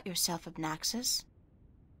bit about yourself, Abnaxis?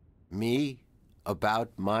 Me?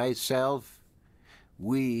 About myself?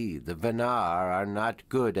 We, the Venar, are not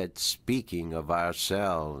good at speaking of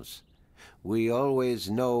ourselves. We always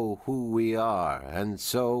know who we are, and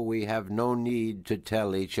so we have no need to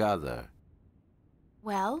tell each other.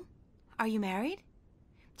 Well, are you married?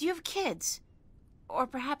 Do you have kids? Or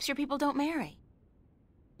perhaps your people don't marry?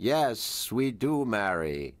 Yes, we do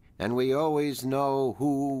marry, and we always know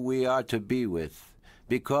who we are to be with,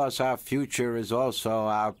 because our future is also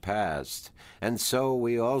our past, and so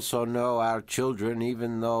we also know our children,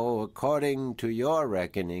 even though, according to your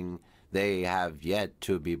reckoning, they have yet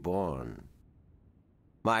to be born.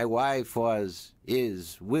 My wife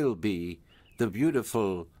will be, the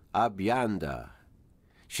beautiful Abyanda.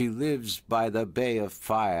 She lives by the Bay of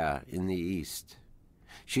Fire in the east.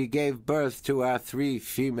 She gave birth to our 3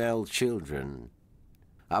 female children,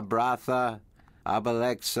 Abratha,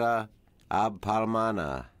 Abalexa,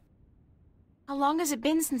 Abpalmana. How long has it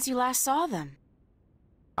been since you last saw them?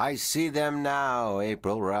 I see them now,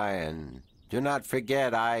 April Ryan. Do not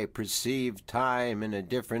forget I perceive time in a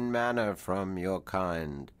different manner from your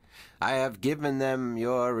kind. I have given them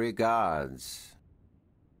your regards.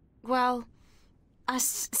 Well,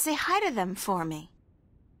 say hi to them for me.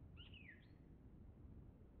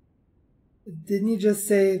 Didn't you just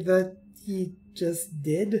say that he just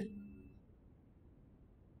did?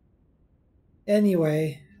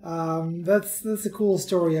 Anyway, that's a cool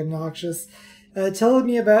story, Obnoxious. Tell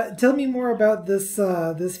me more about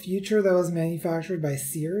this future that was manufactured by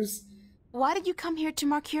Sears. Why did you come here to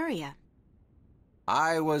Marcuria?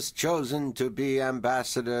 I was chosen to be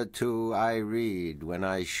ambassador to Ireed when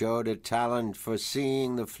I showed a talent for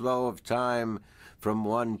seeing the flow of time from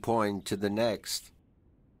one point to the next.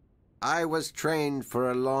 I was trained for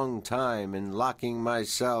a long time in locking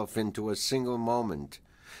myself into a single moment,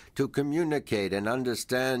 to communicate and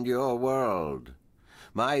understand your world.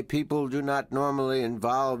 My people do not normally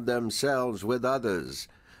involve themselves with others,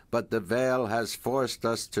 but the veil has forced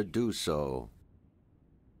us to do so.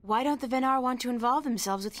 Why don't the Venar want to involve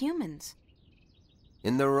themselves with humans?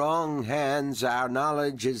 In the wrong hands, our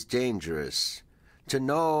knowledge is dangerous. To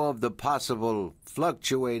know of the possible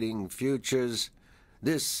fluctuating futures,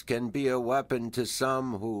 this can be a weapon to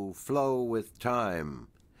some who flow with time.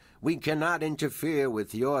 We cannot interfere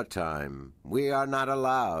with your time. We are not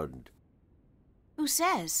allowed. Who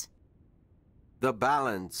says? The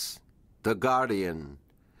balance, the guardian.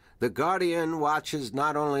 The Guardian watches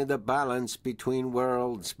not only the balance between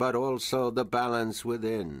worlds, but also the balance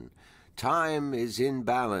within. Time is in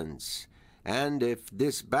balance, and if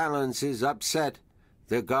this balance is upset,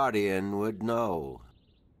 the Guardian would know.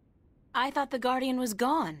 I thought the Guardian was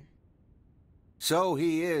gone. So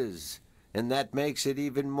he is, and that makes it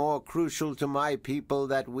even more crucial to my people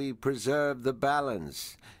that we preserve the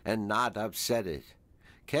balance and not upset it.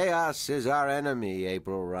 Chaos is our enemy,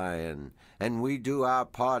 April Ryan, and we do our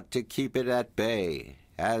part to keep it at bay,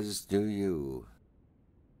 as do you.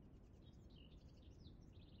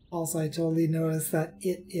 Also, I totally noticed that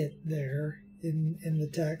it there in the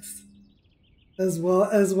text, as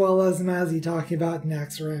well as Mazzy talking about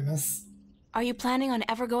Naxxramas. Are you planning on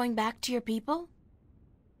ever going back to your people?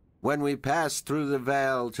 When we pass through the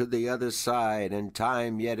veil to the other side and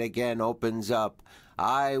time yet again opens up,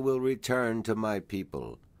 I will return to my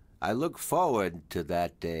people. I look forward to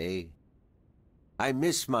that day. I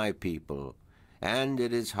miss my people, and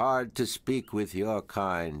it is hard to speak with your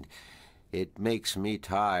kind. It makes me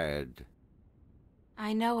tired.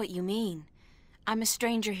 I know what you mean. I'm a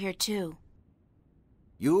stranger here too.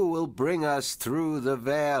 You will bring us through the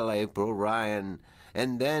veil, April Ryan,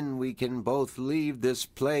 and then we can both leave this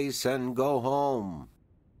place and go home.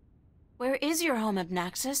 Where is your home,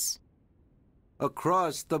 Abnaxis?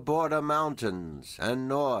 Across the border mountains and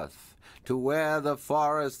north, to where the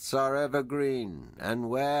forests are evergreen, and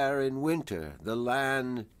where in winter the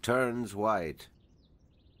land turns white.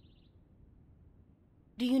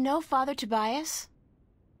 Do you know Father Tobias?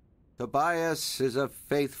 Tobias is a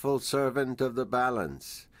faithful servant of the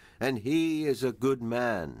balance, and he is a good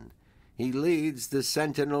man. He leads the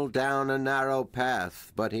sentinel down a narrow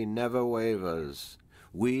path, but he never wavers.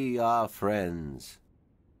 We are friends.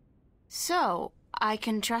 So, I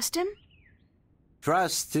can trust him?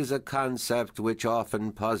 Trust is a concept which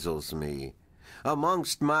often puzzles me.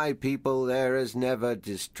 Amongst my people there is never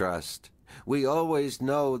distrust. We always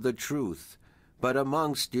know the truth. But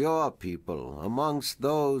amongst your people, amongst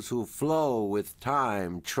those who flow with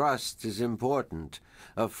time, trust is important,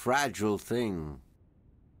 a fragile thing.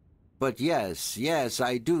 But yes,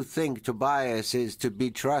 I do think Tobias is to be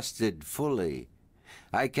trusted fully.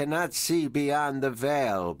 I cannot see beyond the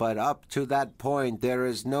veil, but up to that point there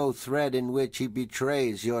is no thread in which he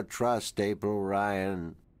betrays your trust, April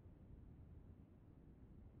Ryan.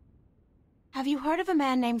 Have you heard of a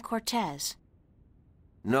man named Cortez?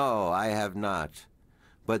 No, I have not.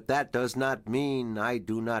 But that does not mean I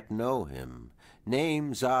do not know him.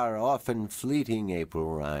 Names are often fleeting,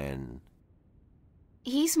 April Ryan.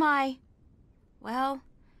 He's well,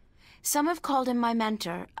 some have called him my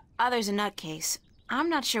mentor, others a nutcase. I'm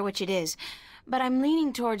not sure which it is, but I'm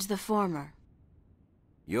leaning towards the former.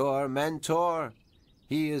 Your mentor?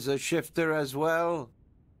 He is a shifter as well?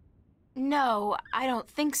 No, I don't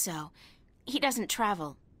think so. He doesn't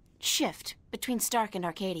travel. Shift between Stark and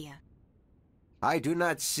Arcadia. I do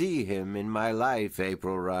not see him in my life,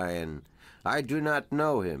 April Ryan. I do not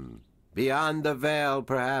know him. Beyond the veil,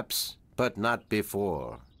 perhaps, but not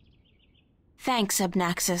before. Thanks,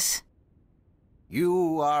 Abnaxis.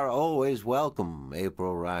 You are always welcome,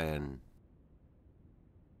 April Ryan.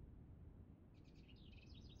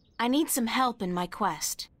 I need some help in my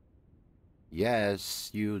quest. Yes,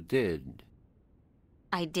 you did.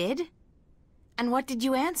 I did? And what did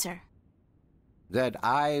you answer? That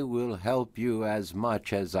I will help you as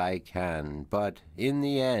much as I can, but in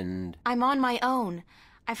the end... I'm on my own.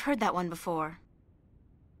 I've heard that one before.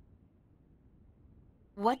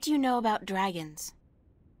 What do you know about dragons?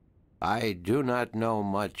 I do not know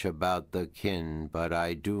much about the kin, but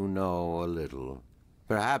I do know a little.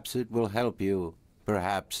 Perhaps it will help you,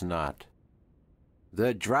 perhaps not.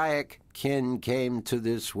 The Draic kin came to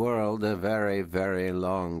this world a very, very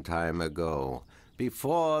long time ago.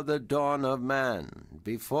 Before the dawn of man,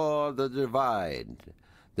 before the divide,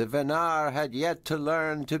 the Venar had yet to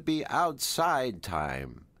learn to be outside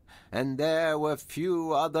time, and there were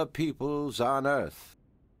few other peoples on Earth.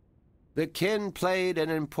 The kin played an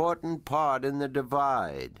important part in the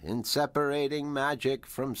divide, in separating magic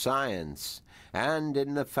from science, and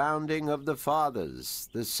in the founding of the Fathers,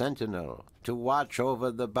 the Sentinel, to watch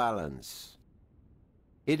over the balance.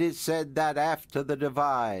 It is said that after the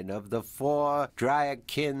divide of the 4 Draic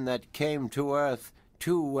kin that came to Earth,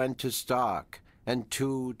 2 went to Stark, and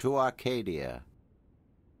 2 to Arcadia.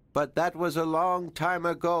 But that was a long time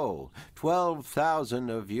ago, 12,000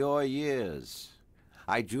 of your years.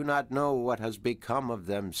 I do not know what has become of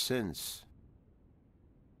them since.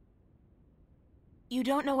 You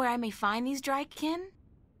don't know where I may find these Draikin?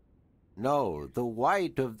 No, the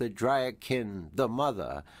white of the Draikin, the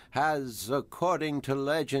mother, has, according to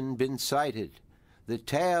legend, been sighted. The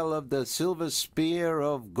tale of the silver spear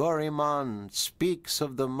of Gorimon speaks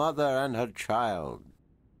of the mother and her child.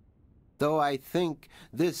 Though I think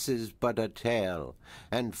this is but a tale,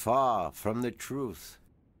 and far from the truth.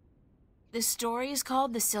 The story is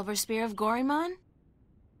called The Silver Spear of Gorimon?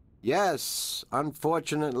 Yes,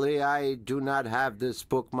 unfortunately I do not have this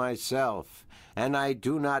book myself, and I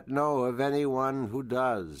do not know of anyone who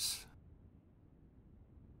does.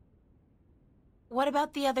 What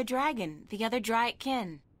about the other dragon, the other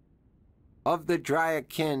Dryakin? Of the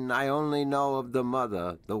Dryakin I only know of the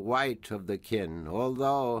mother, the white of the kin,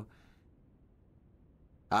 although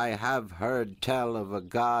I have heard tell of a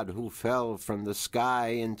god who fell from the sky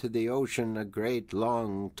into the ocean a great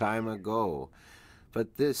long time ago.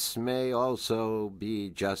 But this may also be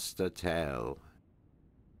just a tale.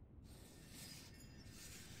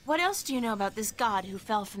 What else do you know about this god who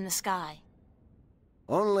fell from the sky?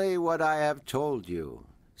 Only what I have told you.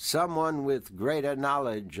 Someone with greater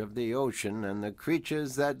knowledge of the ocean and the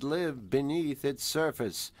creatures that live beneath its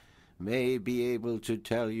surface may be able to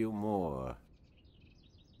tell you more.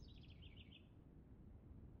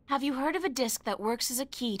 Have you heard of a disc that works as a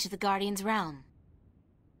key to the Guardian's realm?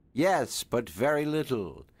 Yes, but very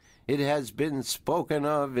little. It has been spoken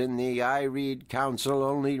of in the Ireed Council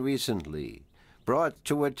only recently, brought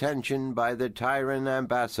to attention by the Tyrant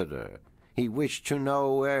ambassador. He wished to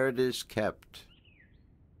know where it is kept.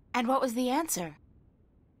 And what was the answer?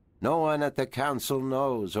 No one at the council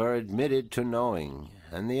knows or admitted to knowing,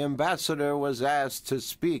 and the ambassador was asked to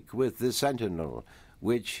speak with the Sentinel,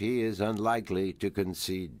 which he is unlikely to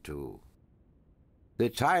concede to. The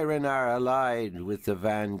Tyrant are allied with the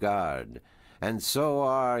Vanguard, and so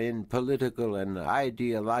are in political and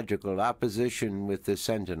ideological opposition with the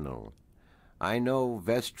Sentinel. I know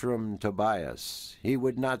Vestrum Tobias. He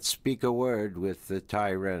would not speak a word with the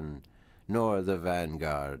Tyrant, nor the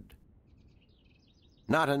Vanguard.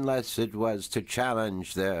 Not unless it was to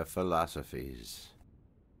challenge their philosophies.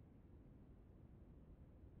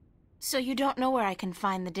 So you don't know where I can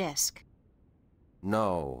find the disc?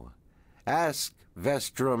 No. Ask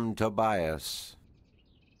Vestrum Tobias.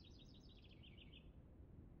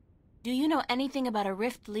 Do you know anything about a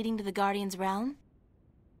rift leading to the Guardian's realm?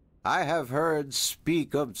 I have heard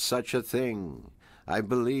speak of such a thing. I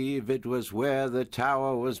believe it was where the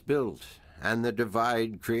tower was built and the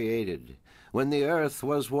divide created. When the earth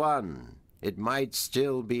was one, it might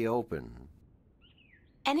still be open.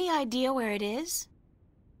 Any idea where it is?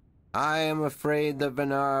 I am afraid the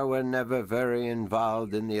Venar were never very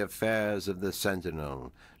involved in the affairs of the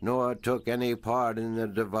Sentinel, nor took any part in the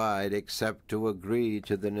divide except to agree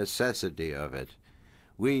to the necessity of it.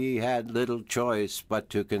 We had little choice but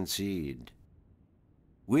to concede.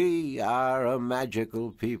 We are a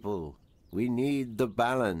magical people. We need the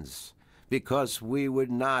balance, because we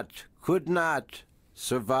could not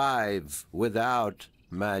survive without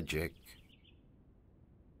magic.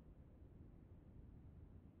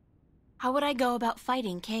 How would I go about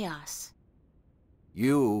fighting chaos?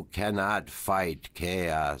 You cannot fight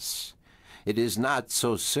chaos. It is not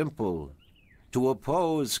so simple. To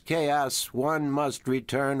oppose chaos, one must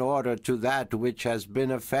return order to that which has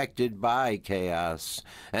been affected by chaos,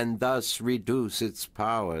 and thus reduce its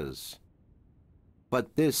powers.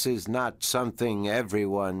 But this is not something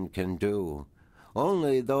everyone can do.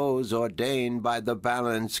 Only those ordained by the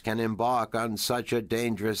balance can embark on such a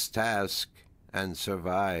dangerous task and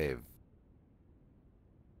survive.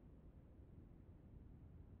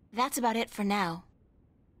 That's about it for now.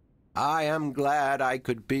 I am glad I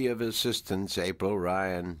could be of assistance, April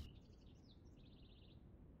Ryan.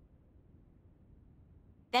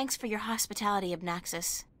 Thanks for your hospitality,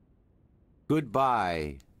 Obnaxus.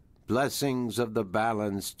 Goodbye. Blessings of the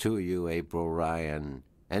balance to you, April Ryan,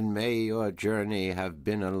 and may your journey have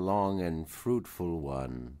been a long and fruitful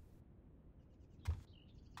one.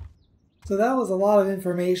 So that was a lot of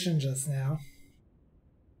information just now.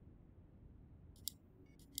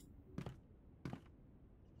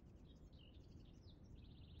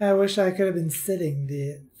 I wish I could have been sitting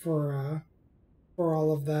for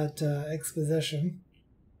all of that exposition.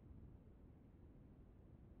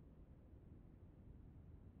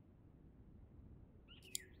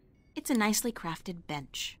 It's a nicely crafted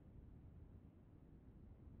bench.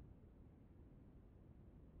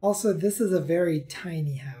 Also, this is a very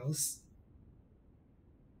tiny house.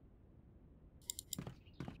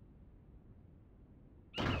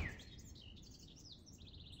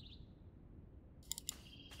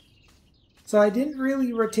 So I didn't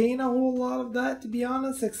really retain a whole lot of that, to be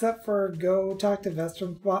honest, except for go talk to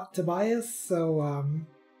Vestrum Tobias, so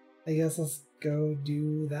I guess let's go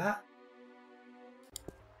do that.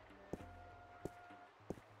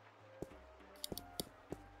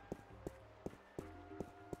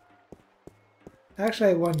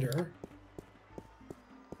 Actually, I wonder.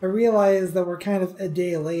 I realize that we're kind of a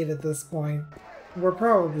day late at this point. We're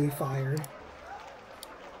probably fired.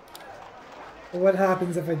 But what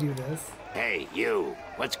happens if I do this? Hey, you.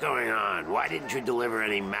 What's going on? Why didn't you deliver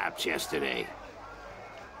any maps yesterday?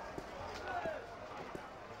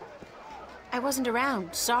 I wasn't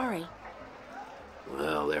around, sorry.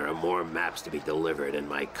 Well, there are more maps to be delivered, and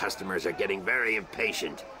my customers are getting very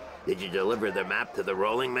impatient. Did you deliver the map to the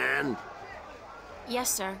rolling man? Yes,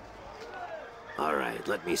 sir. All right,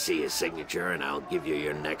 let me see his signature, and I'll give you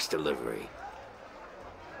your next delivery.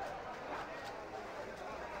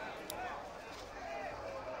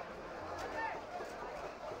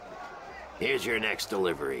 Here's your next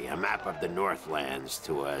delivery, a map of the Northlands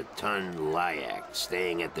to a Tun Lyak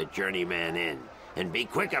staying at the Journeyman Inn. And be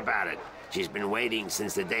quick about it. She's been waiting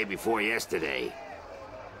since the day before yesterday.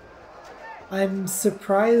 I'm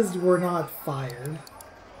surprised we're not fired.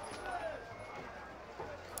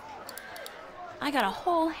 I got a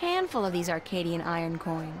whole handful of these Arcadian iron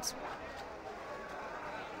coins.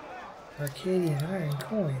 Arcadian iron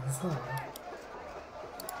coins, huh?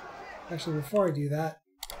 Actually, before I do that,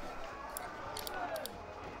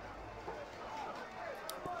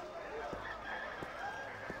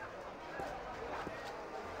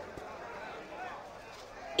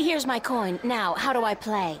 Here's my coin. Now, how do I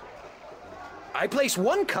play? I place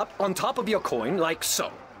one cup on top of your coin, like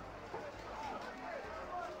so.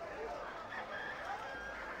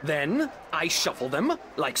 Then, I shuffle them,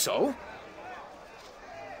 like so.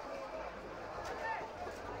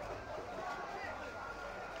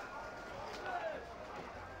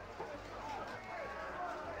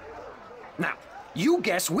 Now, you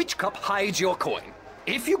guess which cup hides your coin.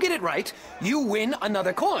 If you get it right, you win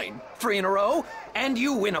another coin. 3 in a row, and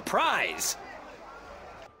you win a prize.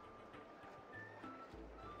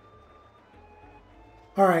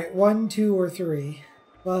 alright, 1, 2, or 3.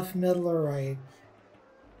 Left, middle, or right.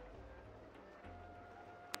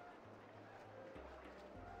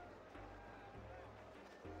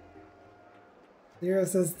 Zero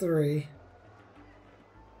says 3.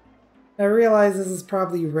 I realize this is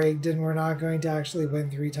probably rigged and we're not going to actually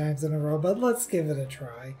win 3 times in a row, but let's give it a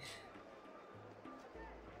try.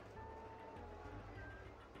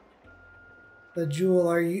 The Jewel,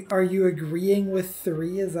 are you agreeing with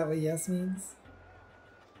 3? Is that what yes means?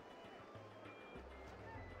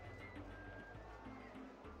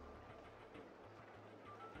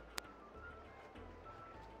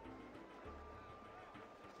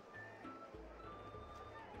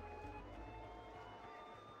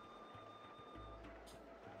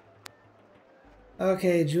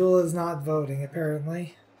 Okay, Jewel is not voting,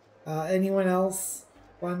 apparently. Anyone else?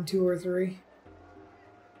 1, 2, or 3?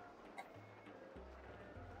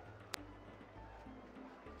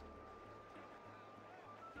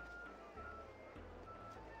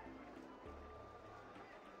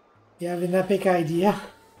 You have an epic idea?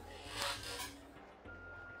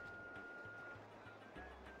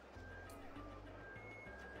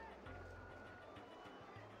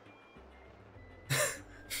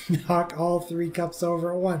 Knock all 3 cups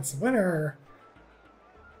over at once. Winner!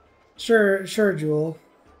 Sure, Jewel.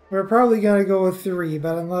 We're probably gonna go with 3,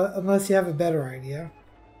 but unless you have a better idea.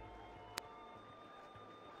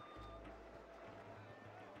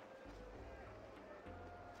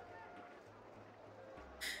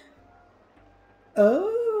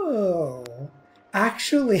 Oh,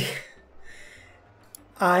 actually,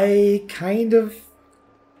 I kind of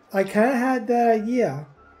had that idea.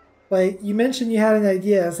 Like, you mentioned you had an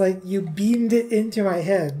idea. It's like you beamed it into my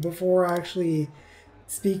head before actually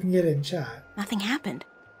speaking it in chat. Nothing happened.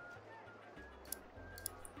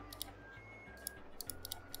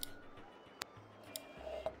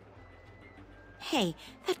 Hey,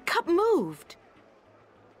 that cup moved.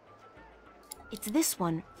 It's this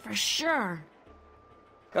one, for sure.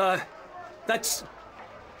 That's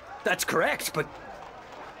correct, but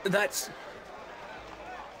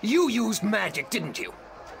you used magic, didn't you?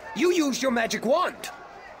 You used your magic wand.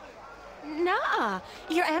 Nah,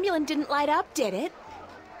 your amulet didn't light up, did it?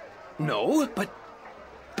 No, but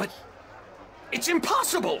it's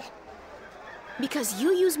impossible. Because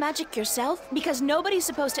you use magic yourself? Because nobody's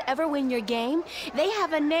supposed to ever win your game? They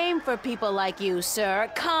have a name for people like you,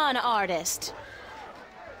 sir. Con artist.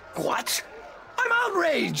 What? I'm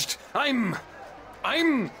outraged! I'm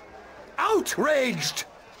outraged!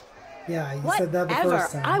 Yeah, you Whatever. said that the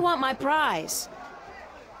first time. I want my prize.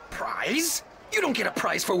 Prize? You don't get a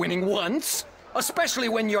prize for winning once. Especially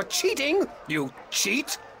when you're cheating. You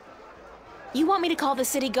cheat. You want me to call the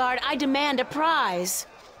city guard? I demand a prize.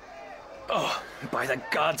 Oh, by the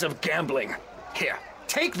gods of gambling. Here,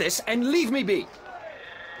 take this and leave me be.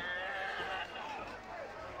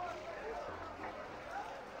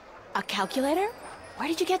 A calculator? Where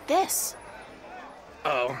did you get this?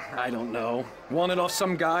 Oh, I don't know. Won it off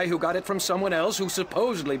some guy who got it from someone else who's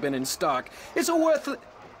supposedly been in stock. It's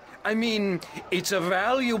it's a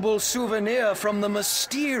valuable souvenir from the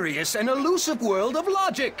mysterious and elusive world of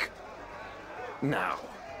logic. Now,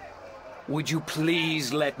 would you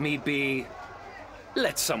please let me be?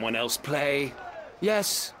 Let someone else play.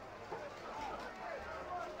 Yes?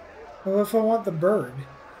 Well, if I want the bird?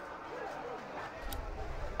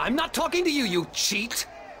 I'm not talking to you, you cheat!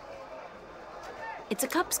 It's a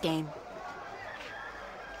cups game.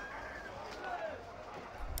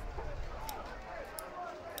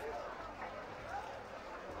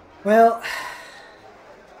 Well,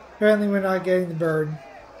 apparently we're not getting the bird.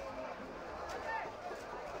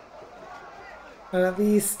 But at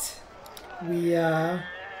least we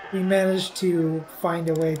managed to find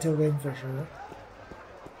a way to win for sure.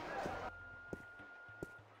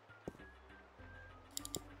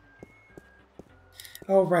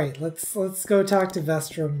 Oh right, let's go talk to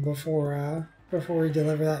Vestrum before we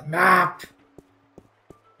deliver that map.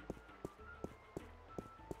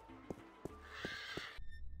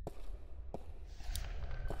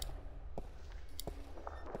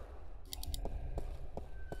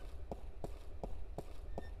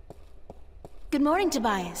 Good morning,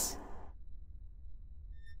 Tobias.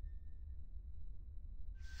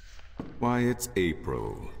 Why, it's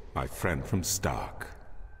April, my friend from Stark.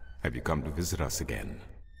 Have you come to visit us again?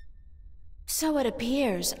 So it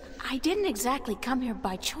appears. I didn't exactly come here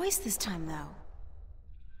by choice this time, though.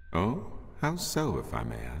 Oh? How so, if I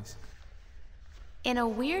may ask? In a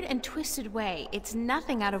weird and twisted way, it's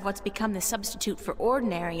nothing out of what's become the substitute for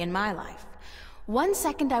ordinary in my life. One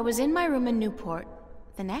second I was in my room in Newport.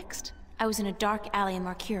 The next, I was in a dark alley in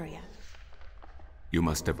Mercuria. You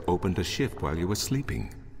must have opened a shift while you were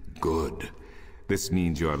sleeping. Good. This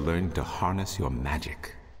means you are learning to harness your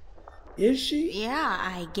magic. Is she? Yeah,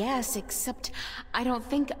 I guess, except I don't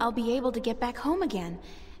think I'll be able to get back home again.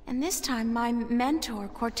 And this time my mentor,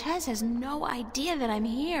 Cortez, has no idea that I'm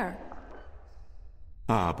here.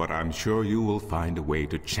 Ah, but I'm sure you will find a way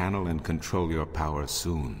to channel and control your power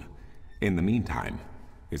soon. In the meantime,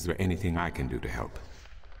 is there anything I can do to help?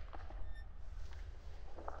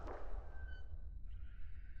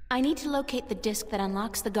 I need to locate the disc that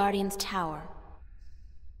unlocks the Guardian's tower.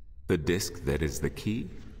 The disc that is the key?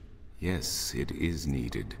 Yes, it is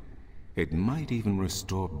needed. It might even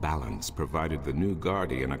restore balance, provided the new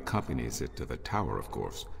Guardian accompanies it to the tower, of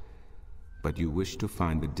course. But you wish to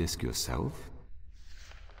find the disc yourself?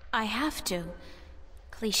 I have to.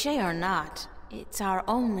 Cliché or not, it's our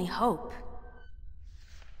only hope.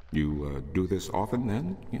 You do this often,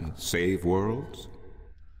 then? You know, save worlds?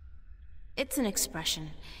 It's an expression.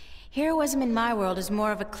 Heroism in my world is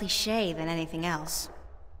more of a cliché than anything else.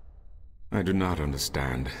 I do not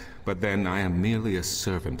understand. But then I am merely a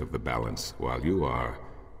servant of the balance, while you are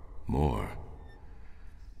more.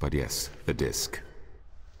 But yes, the disc.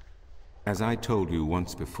 As I told you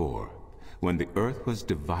once before, when the Earth was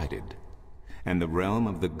divided, and the realm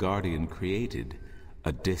of the Guardian created,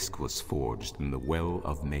 a disc was forged in the Well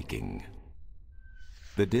of Making.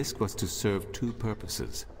 The disc was to serve two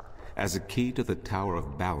purposes: as a key to the Tower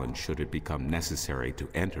of Balance should it become necessary to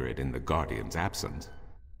enter it in the Guardian's absence,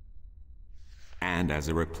 and as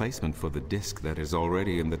a replacement for the disc that is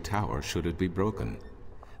already in the tower should it be broken.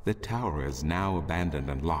 The tower is now abandoned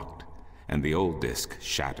and locked, and the old disc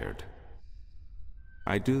shattered.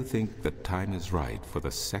 I do think the time is right for the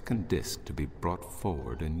second disc to be brought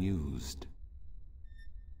forward and used.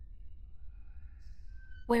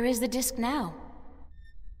 Where is the disc now?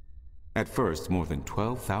 At first, more than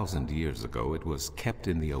 12,000 years ago, it was kept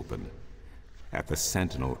in the open, at the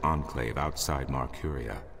Sentinel Enclave outside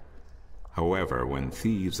Mercuria. However, when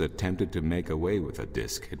thieves attempted to make away with the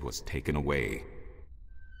disc, it was taken away.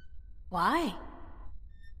 Why?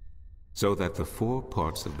 So that the 4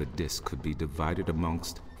 parts of the disc could be divided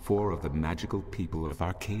amongst 4 of the magical people of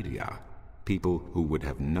Arcadia. People who would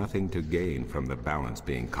have nothing to gain from the balance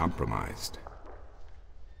being compromised.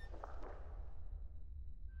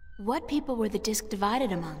 What people were the disc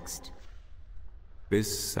divided amongst?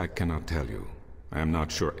 This I cannot tell you. I am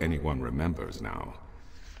not sure anyone remembers now.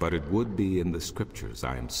 But it would be in the scriptures,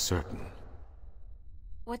 I am certain.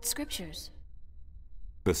 What scriptures?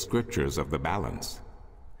 The scriptures of the balance.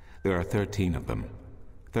 There are 13 of them.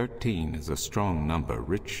 13 is a strong number,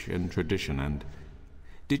 rich in tradition, and...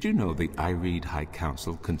 Did you know the Ireed High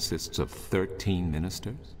Council consists of 13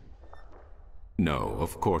 ministers? No,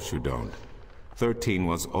 of course you don't. 13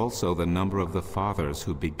 was also the number of the fathers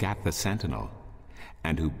who begat the Sentinel,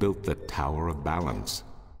 and who built the Tower of Balance.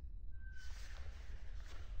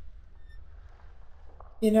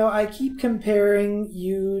 You know, I keep comparing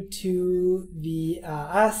you to the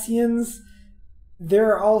Asians.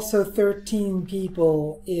 There are also 13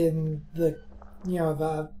 people in the,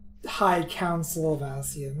 the High Council of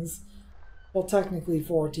Asians. Well, technically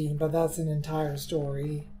 14, but that's an entire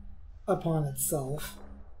story upon itself.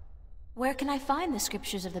 Where can I find the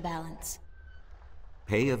Scriptures of the Balance?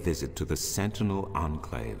 Pay a visit to the Sentinel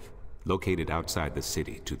Enclave, located outside the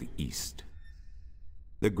city to the east.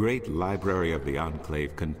 The great library of the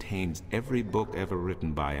Enclave contains every book ever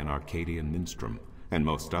written by an Arcadian minstrel, and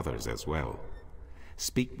most others as well.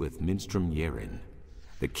 Speak with Minstrom Yerin,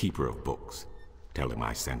 the keeper of books. Tell him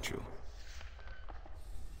I sent you.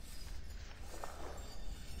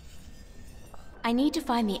 I need to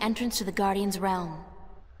find the entrance to the Guardian's realm.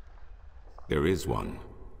 There is one.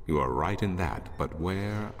 You are right in that, but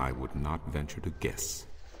where, I would not venture to guess.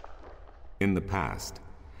 In the past,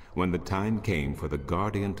 when the time came for the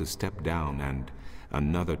Guardian to step down and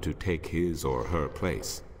another to take his or her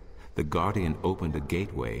place, the Guardian opened a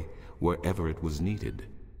gateway wherever it was needed.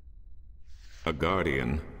 A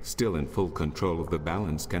Guardian, still in full control of the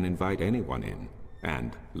balance, can invite anyone in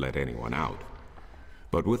and let anyone out.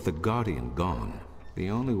 But with the Guardian gone, the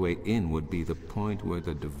only way in would be the point where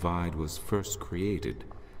the divide was first created,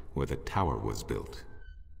 where the tower was built.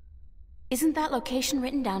 Isn't that location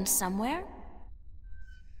written down somewhere?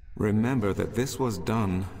 Remember that this was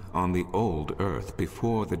done on the old Earth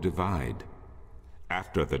before the divide.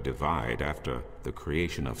 After the divide, after the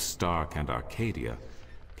creation of Stark and Arcadia,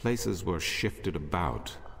 places were shifted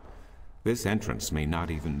about. This entrance may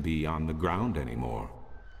not even be on the ground anymore.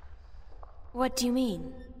 What do you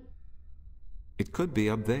mean? It could be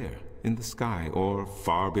up there, in the sky, or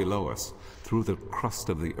far below us, through the crust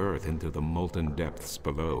of the Earth into the molten depths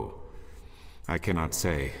below. I cannot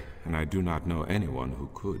say, and I do not know anyone who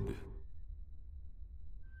could.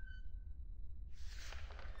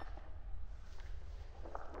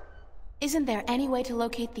 Isn't there any way to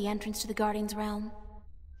locate the entrance to the Guardian's realm?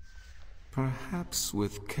 Perhaps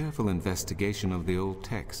with careful investigation of the old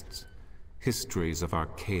texts, histories of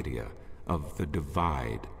Arcadia, of the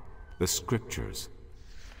Divide, the Scriptures.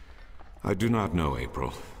 I do not know,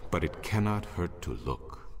 April, but it cannot hurt to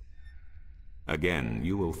look. Again,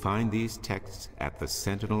 you will find these texts at the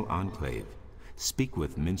Sentinel Enclave. Speak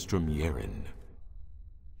with Minstrom Yerin.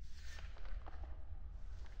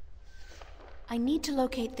 I need to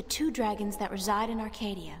locate the 2 dragons that reside in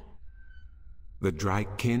Arcadia. The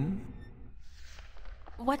Drykin?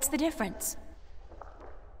 What's the difference?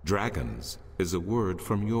 Dragons is a word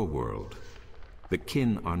from your world. The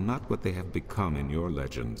kin are not what they have become in your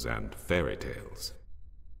legends and fairy tales.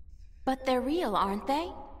 But they're real, aren't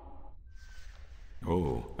they?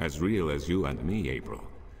 Oh, as real as you and me, April.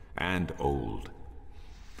 And old.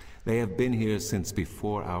 They have been here since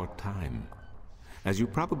before our time. As you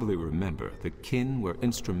probably remember, the kin were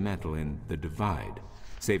instrumental in the Divide,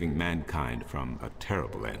 saving mankind from a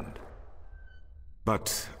terrible end.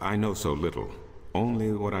 But I know so little.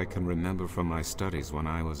 Only what I can remember from my studies when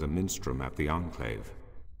I was a minstrel at the Enclave.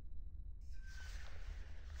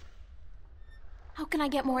 How can I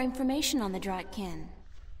get more information on the Drykin?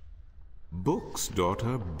 Books,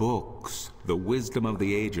 daughter, books. The wisdom of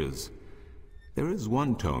the ages. There is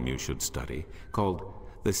one tome you should study, called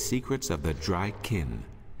The Secrets of the Drykin,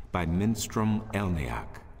 by Minstrom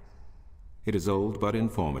Elniak. It is old but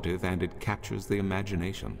informative, and it captures the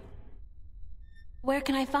imagination. Where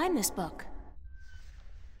can I find this book?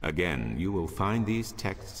 Again, you will find these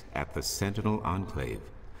texts at the Sentinel Enclave.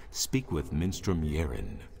 Speak with Minstrom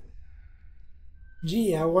Yerin.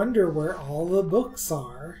 Gee, I wonder where all the books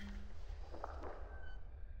are.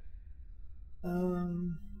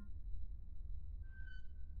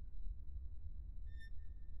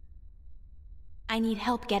 I need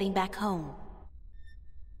help getting back home.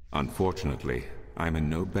 Unfortunately, I'm in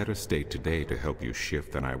no better state today to help you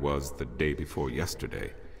shift than I was the day before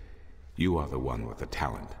yesterday. You are the one with the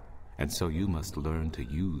talent, and so you must learn to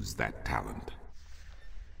use that talent.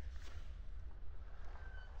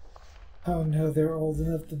 Oh no, they're old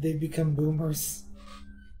enough that they become boomers.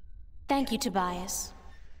 Thank you, Tobias.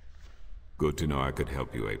 Good to know I could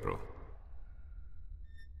help you, April.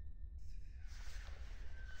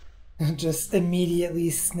 Just immediately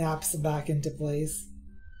snaps back into place.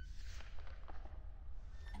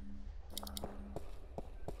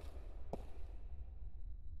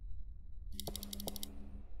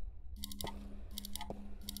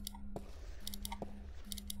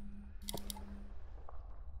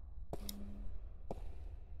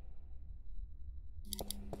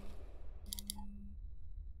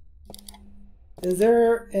 Is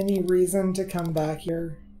there any reason to come back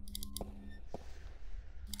here?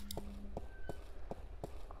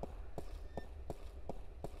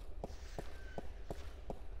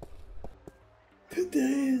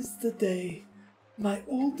 Today is the day. My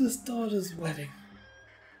oldest daughter's wedding.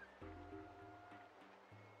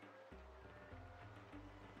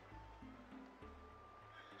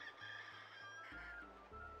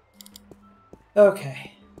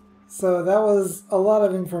 Okay, so that was a lot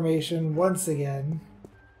of information once again,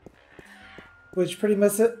 which pretty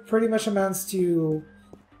much amounts to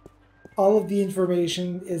all of the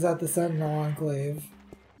information is at the Sentinel Enclave,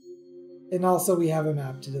 and also we have a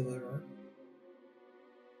map to deliver.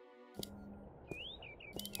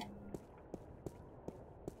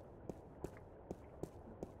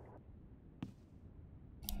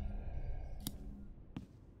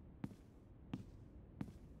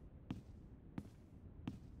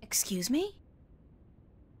 Excuse me?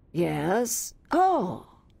 Yes? Oh,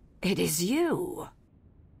 it is you.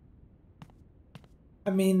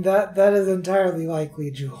 I mean, that is entirely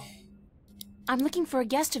likely, Jewel. I'm looking for a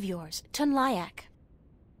guest of yours, Tun Lyak.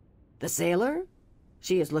 The sailor?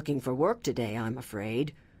 She is looking for work today, I'm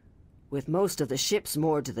afraid. With most of the ships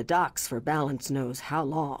moored to the docks for balance knows how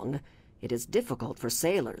long, it is difficult for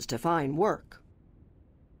sailors to find work.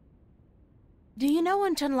 Do you know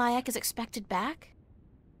when Tun Lyak is expected back?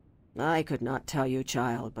 I could not tell you,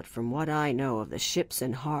 child, but from what I know of the ships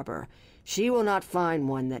in harbor, she will not find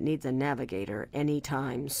one that needs a navigator any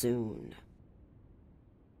time soon.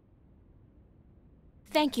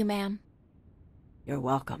 Thank you, ma'am. You're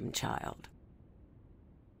welcome, child.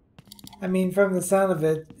 I mean, from the sound of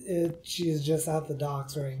it, she's just at the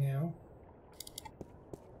docks right now.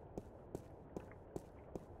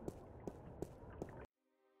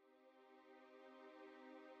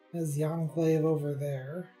 There's the Enclave over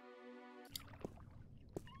there.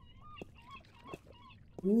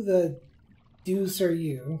 Who the deuce are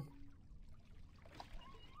you?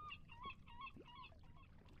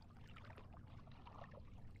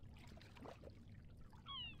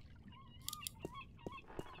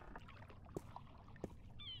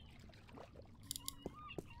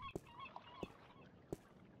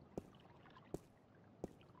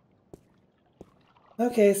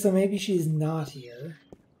 Okay, so maybe she's not here.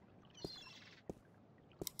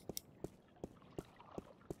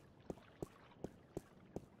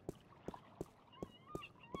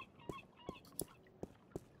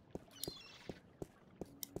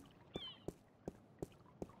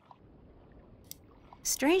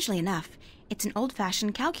 Strangely enough, it's an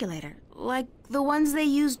old-fashioned calculator, like the ones they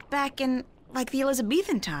used back in, like the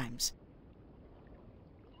Elizabethan times.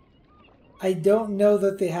 I don't know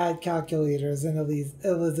that they had calculators in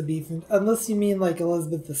Elizabethan, unless you mean like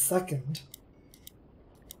Elizabeth II.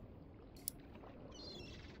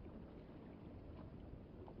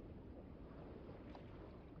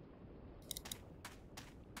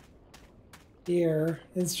 Here,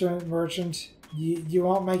 instrument merchant, you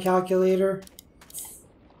want my calculator?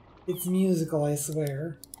 It's musical, I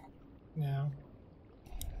swear. No.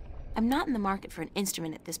 I'm not in the market for an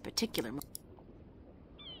instrument at this particular moment.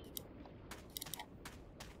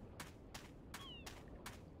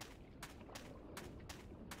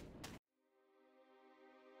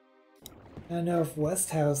 I don't know if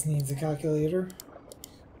Westhouse needs a calculator.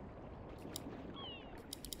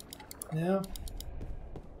 No?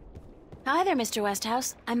 Hi there, Mr.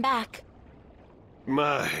 Westhouse. I'm back.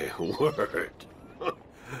 My word.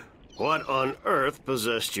 What on earth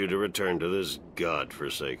possessed you to return to this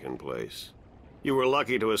godforsaken place? You were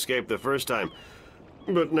lucky to escape the first time,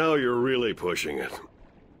 but now you're really pushing it.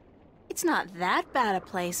 It's not that bad a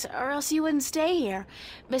place, or else you wouldn't stay here.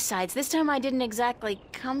 Besides, this time I didn't exactly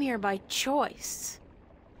come here by choice.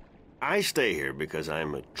 I stay here because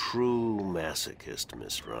I'm a true masochist,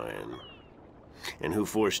 Miss Ryan. And who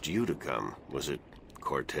forced you to come? Was it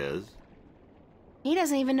Cortez? He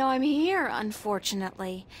doesn't even know I'm here,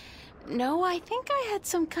 unfortunately. No, I think I had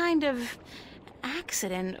some kind of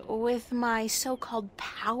accident with my so-called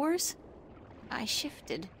powers. I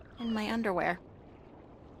shifted in my underwear.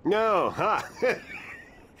 No, ha!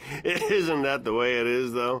 Isn't that the way it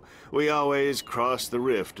is, though? We always cross the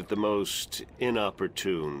rift at the most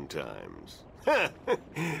inopportune times.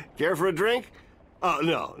 Care for a drink? Oh,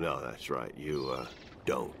 no, that's right. You,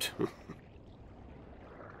 don't.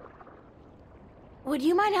 Would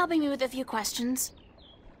you mind helping me with a few questions?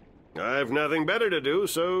 I've nothing better to do,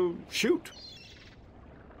 so shoot.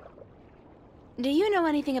 Do you know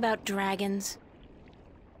anything about dragons?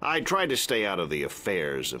 I try to stay out of the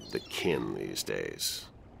affairs of the kin these days.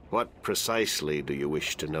 What precisely do you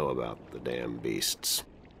wish to know about the damn beasts?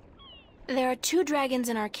 There are 2 dragons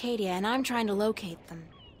in Arcadia, and I'm trying to locate them.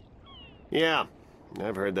 Yeah,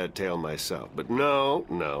 I've heard that tale myself, but no,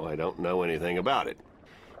 I don't know anything about it.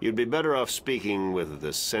 You'd be better off speaking with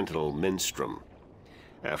the Sentinel Minstrom.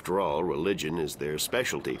 After all, religion is their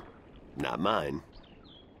specialty, not mine.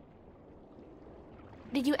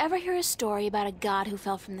 Did you ever hear a story about a god who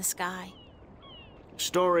fell from the sky?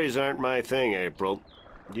 Stories aren't my thing, April.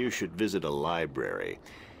 You should visit a library.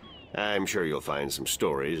 I'm sure you'll find some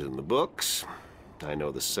stories in the books. I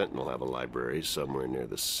know the Sentinel have a library somewhere near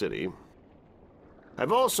the city.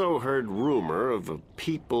 I've also heard rumor of a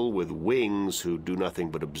people with wings who do nothing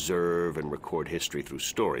but observe and record history through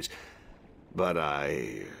stories. But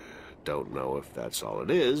I don't know if that's all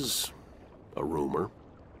it is. A rumor.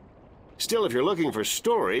 Still, if you're looking for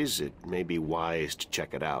stories, it may be wise to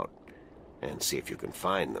check it out and see if you can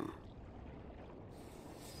find them.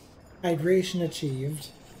 Hydration achieved.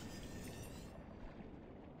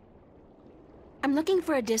 I'm looking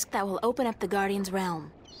for a disc that will open up the Guardian's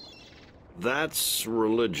realm. That's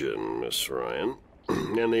religion, Miss Ryan.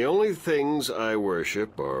 And the only things I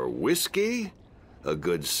worship are whiskey, a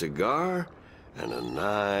good cigar, and a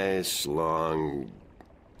nice long...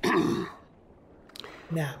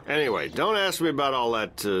 Now. Anyway, don't ask me about all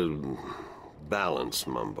that balance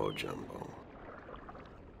mumbo-jumbo.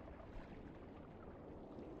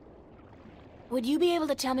 Would you be able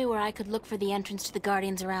to tell me where I could look for the entrance to the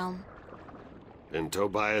Guardian's realm? In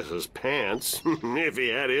Tobias's pants, if he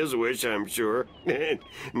had his wish, I'm sure.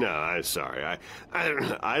 No, I'm sorry.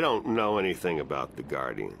 I don't know anything about the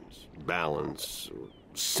Guardians, balance, or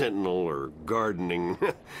Sentinel, or gardening.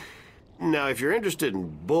 Now, if you're interested in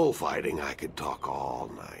bullfighting, I could talk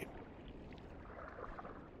all night.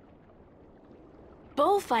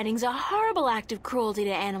 Bullfighting's a horrible act of cruelty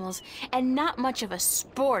to animals, and not much of a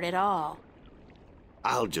sport at all.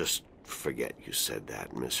 I'll just forget you said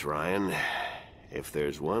that, Miss Ryan. If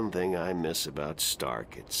there's one thing I miss about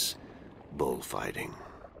Stark, it's bullfighting.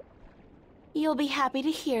 You'll be happy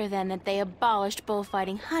to hear, then, that they abolished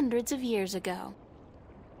bullfighting hundreds of years ago.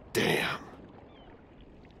 Damn.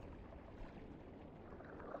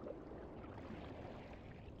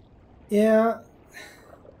 Yeah.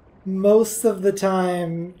 Most of the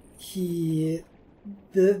time,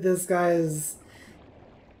 this guy is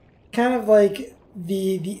kind of like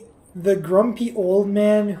the grumpy old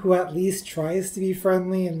man who at least tries to be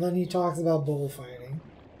friendly, and then he talks about bullfighting.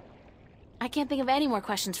 I can't think of any more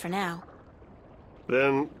questions for now.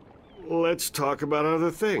 Then let's talk about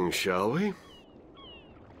other things, shall we?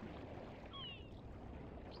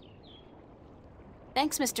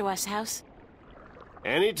 Thanks, Mr. Westhouse.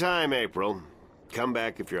 Anytime, April. Come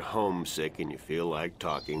back if you're homesick and you feel like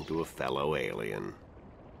talking to a fellow alien.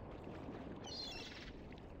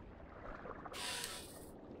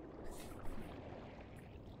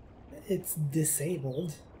 It's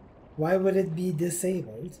disabled. Why would it be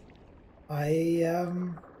disabled? I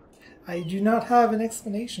do not have an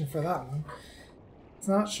explanation for that one. It's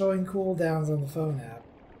not showing cooldowns on the phone app.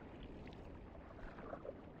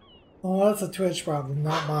 Oh, that's a Twitch problem,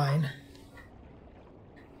 not mine.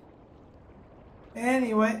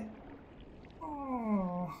 Anyway.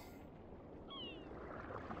 Oh.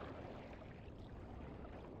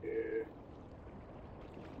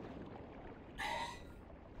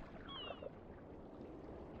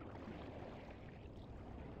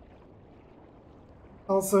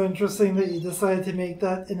 Also interesting that you decided to make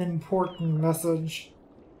that an important message.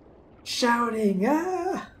 Shouting,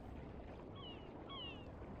 ah!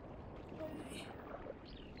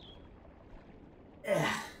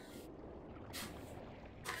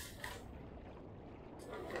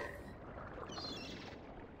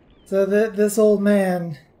 So this old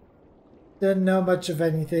man didn't know much of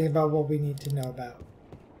anything about what we need to know about.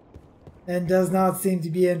 And does not seem to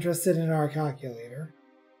be interested in our calculator.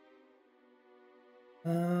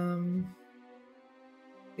 I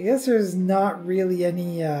guess there's not really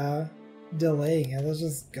any delaying it. Let's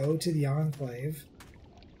just go to the Enclave.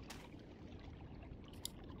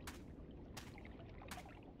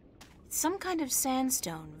 Some kind of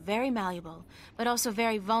sandstone, very malleable, but also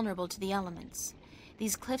very vulnerable to the elements.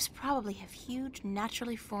 These cliffs probably have huge,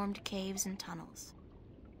 naturally formed caves and tunnels.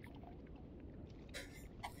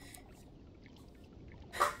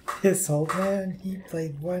 This old man, he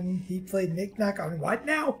played knick-knack on what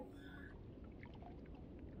now?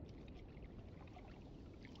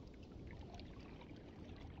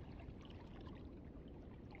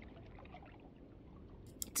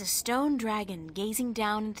 It's a stone dragon gazing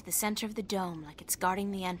down into the center of the dome like it's guarding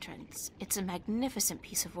the entrance. It's a magnificent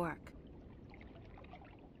piece of work.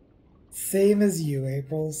 Same as you,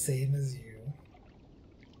 April. Same as you.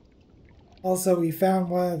 Also, we found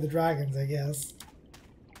one of the dragons, I guess.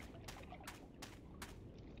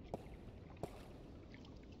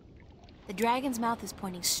 The dragon's mouth is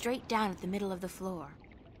pointing straight down at the middle of the floor.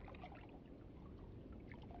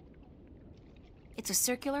 It's a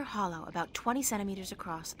circular hollow about 20 centimeters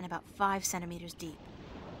across and about 5 centimeters deep.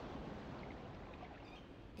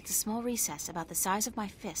 It's a small recess about the size of my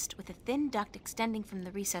fist with a thin duct extending from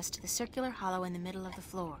the recess to the circular hollow in the middle of the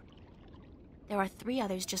floor. There are 3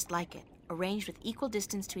 others just like it, arranged with equal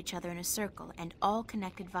distance to each other in a circle and all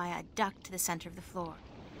connected via a duct to the center of the floor.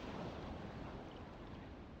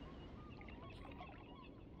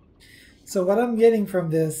 So what I'm getting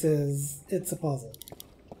from this is it's a puzzle.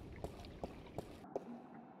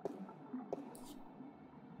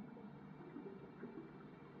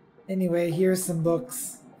 Anyway, here's some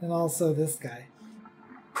books, and also this guy.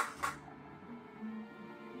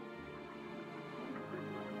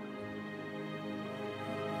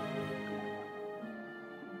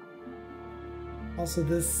 Also,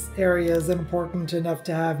 this area is important enough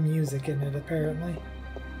to have music in it, apparently.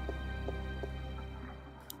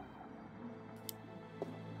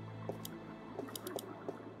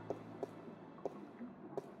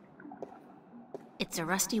 It's a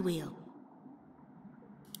rusty wheel.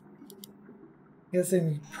 Guessing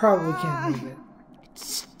we probably can't move it. It's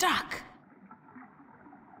stuck.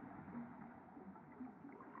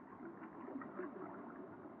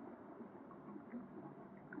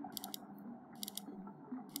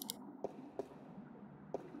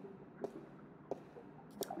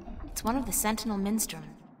 It's one of the Sentinel Minstrum.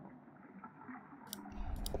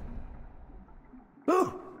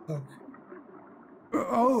 Oh.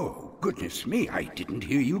 Oh, goodness me, I didn't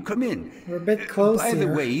hear you come in. We're a bit close By the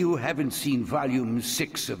here. way, you haven't seen Volume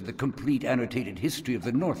 6 of the Complete Annotated History of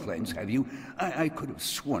the Northlands, have you? I could have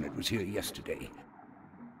sworn it was here yesterday.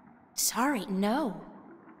 Sorry, no.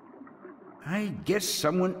 I guess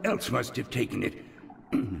someone else must have taken it.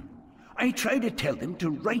 I try to tell them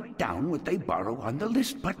to write down what they borrow on the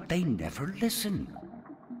list, but they never listen.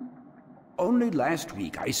 Only last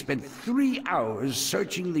week I spent 3 hours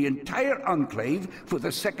searching the entire enclave for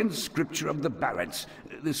the second scripture of the balance,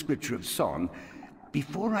 the scripture of song,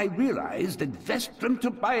 before I realized that Vestrum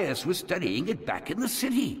Tobias was studying it back in the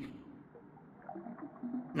city.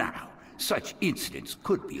 Now, such incidents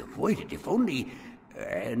could be avoided if only,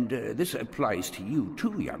 and this applies to you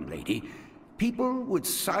too, young lady, people would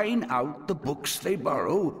sign out the books they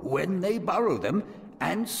borrow when they borrow them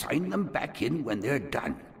and sign them back in when they're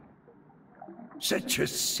done. Such a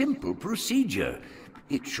simple procedure.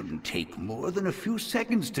 It shouldn't take more than a few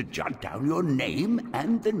seconds to jot down your name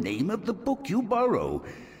and the name of the book you borrow.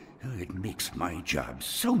 It makes my job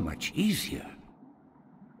so much easier.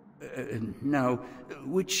 Now,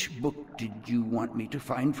 which book did you want me to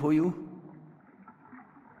find for you?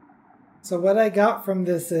 So what I got from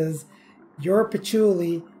this is, you're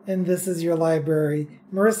Patchouli, and this is your library.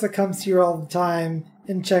 Marissa comes here all the time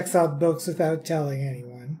and checks out books without telling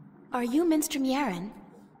anyone. Are you Minstrum Yaren?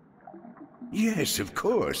 Yes, of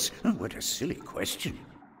course. What a silly question.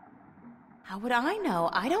 How would I know?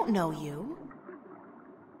 I don't know you.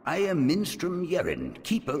 I am Minstrum Yeren,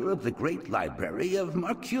 keeper of the great library of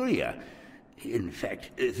Marcuria. In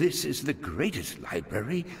fact, this is the greatest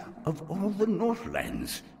library of all the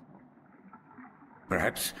Northlands.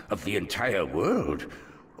 Perhaps of the entire world,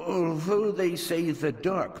 although they say the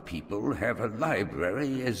Dark People have a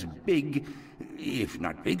library as big, if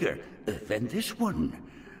not bigger, than this one.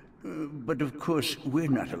 But of course, we're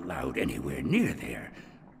not allowed anywhere near there.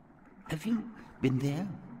 Have you been there?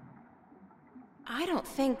 I don't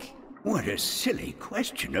think... What a silly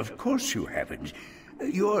question. Of course you haven't.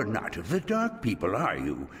 You're not of the Dark People, are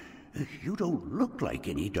you? You don't look like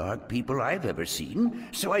any Dark People I've ever seen,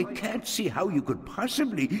 so I can't see how you could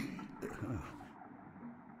possibly...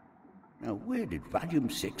 Now, where did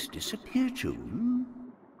Volume 6 disappear to?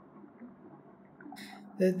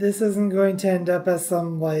 This isn't going to end up as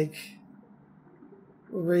some, like,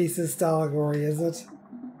 racist allegory, is it?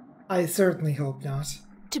 I certainly hope not.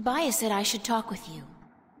 Tobias said I should talk with you.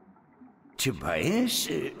 Tobias?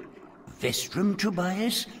 Vestrum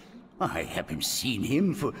Tobias? I haven't seen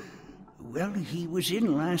him for... Well, he was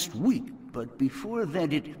in last week, but before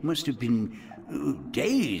that it must have been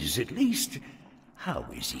days at least. How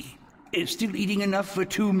is he? Still eating enough for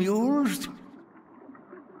 2 mules?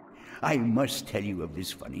 I must tell you of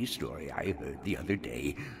this funny story I heard the other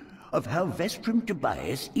day, of how Vestrum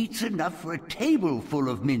Tobias eats enough for a table full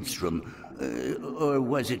of minstrum, or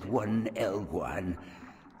was it 1 Elguan?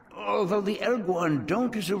 Although the Elguan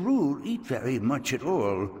don't, as a rule, eat very much at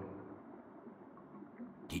all.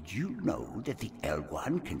 Did you know that the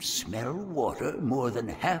Elguan can smell water more than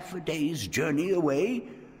half a day's journey away?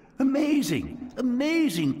 Amazing,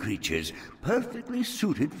 amazing creatures, perfectly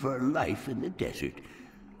suited for life in the desert.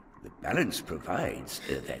 The balance provides,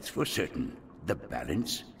 that's for certain. The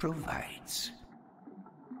balance provides.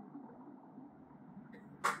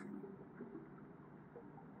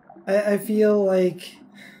 I feel like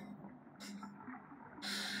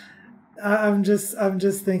I'm just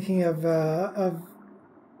thinking of a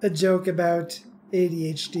joke about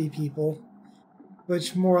ADHD people,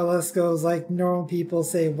 which more or less goes like normal people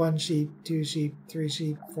say 1 sheep, 2 sheep, 3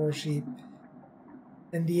 sheep, 4 sheep.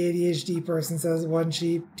 And the ADHD person says 1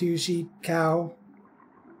 sheep, 2 sheep, cow,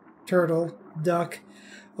 turtle, duck.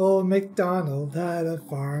 Old MacDonald had a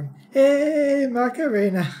farm. Hey,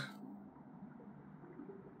 Macarena.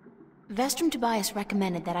 Vestrum Tobias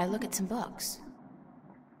recommended that I look at some books.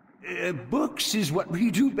 Books is what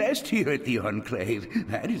we do best here at the Enclave,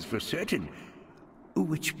 that is for certain.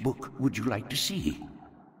 Which book would you like to see?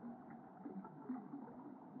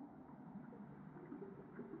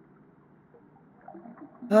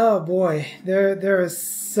 Oh boy, there are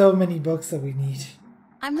so many books that we need.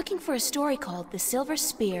 I'm looking for a story called The Silver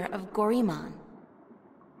Spear of Gorimon.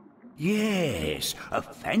 Yes, a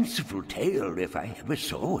fanciful tale if I ever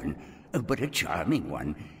saw one, but a charming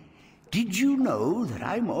one. Did you know that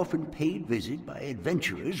I'm often paid visit by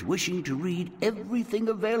adventurers wishing to read everything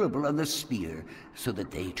available on the spear so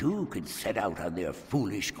that they too can set out on their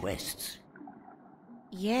foolish quests?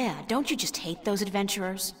 Yeah, don't you just hate those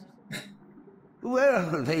adventurers?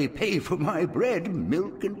 Well, they pay for my bread,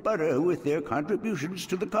 milk, and butter with their contributions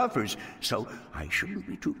to the coffers, so I shouldn't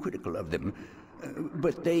be too critical of them.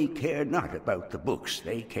 But they care not about the books.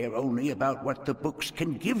 They care only about what the books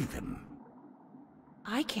can give them.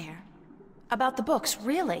 I care. About the books,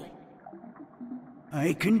 really.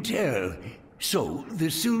 I can tell. So, the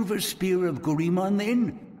Silver Spear of Gorimon,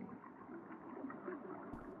 then?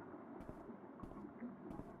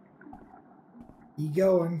 Keep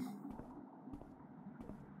going.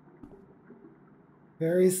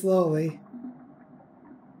 Very slowly.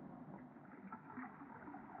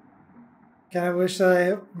 Kind of wish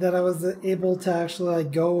that I was able to actually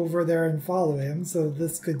like go over there and follow him, so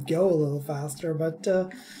this could go a little faster. But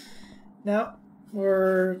no,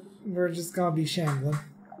 we're just gonna be shambling.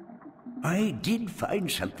 I did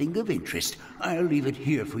find something of interest. I'll leave it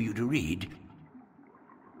here for you to read.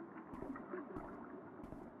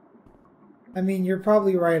 I mean, you're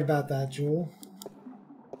probably right about that, Jewel.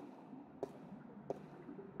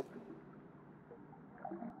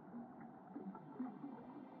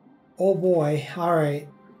 Oh boy, alright.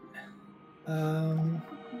 How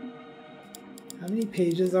many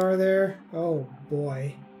pages are there? Oh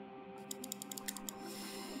boy.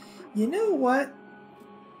 You know what?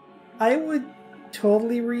 I would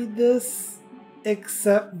totally read this,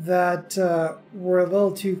 except that we're a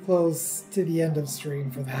little too close to the end of stream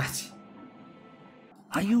for that.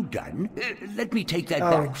 Are you done? Let me take that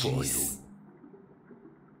back for you.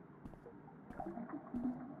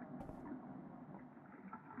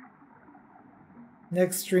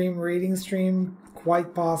 Next stream, reading stream?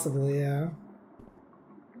 Quite possibly, yeah.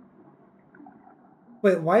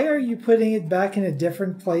 Wait, why are you putting it back in a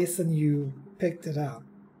different place than you picked it up?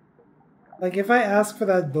 Like, if I ask for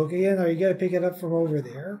that book again, are you gonna pick it up from over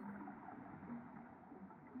there?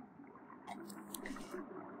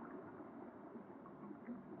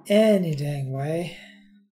 Any dang way.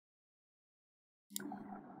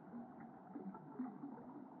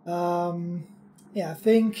 Yeah, I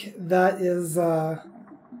think that is,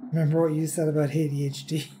 remember what you said about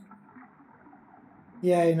ADHD.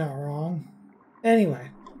 Yeah, you're not wrong. Anyway.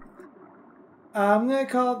 I'm gonna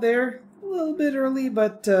call it there. A little bit early,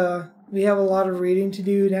 but, we have a lot of reading to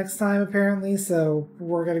do next time, apparently, so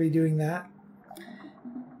we're gonna be doing that.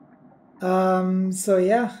 So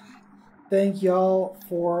yeah. Thank y'all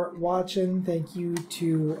for watching. Thank you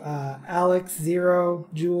to, Alex, Zero,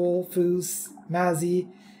 Jewel, Foos, Mazzy.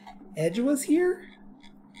 Edge was here?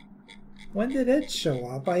 When did Edge show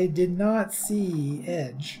up? I did not see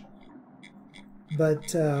Edge.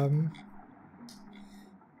 But,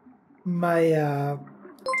 my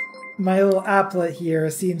little applet here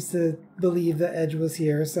seems to believe that Edge was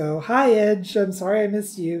here. So, hi Edge, I'm sorry I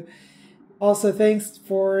missed you. Also, thanks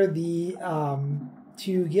for the,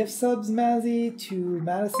 2 gift subs, Mazzy, to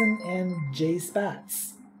Madison and Jay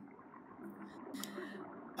Spats.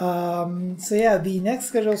 So yeah, the next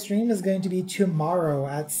scheduled stream is going to be tomorrow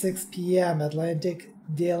at 6 p.m. Atlantic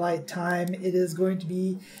Daylight Time. It is going to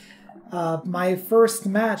be my first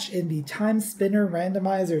match in the Time Spinner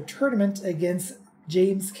Randomizer Tournament against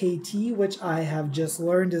James KT, which I have just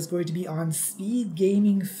learned is going to be on Speed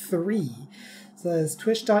Gaming 3. So that is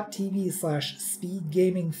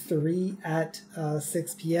twitch.tv/speedgaming3 at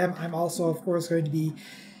 6 p.m. I'm also, of course, going to be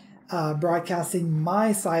broadcasting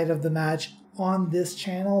my side of the match on this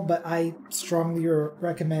channel, but I strongly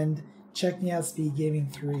recommend checking out Speed Gaming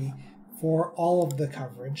 3 for all of the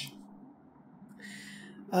coverage.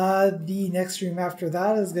 The next stream after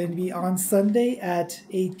that is going to be on Sunday at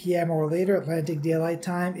 8 p.m. or later, Atlantic Daylight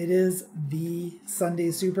Time. It is the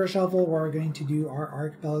Sunday Super Shuffle, where we're going to do our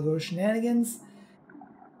Archipelago shenanigans.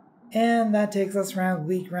 And that takes us around the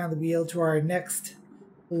week, around the wheel, to our next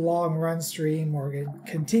long run stream. We're going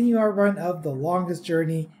to continue our run of The Longest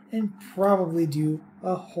Journey and probably do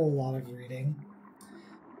a whole lot of reading.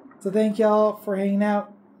 So thank y'all for hanging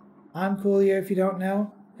out. I'm Coolio if you don't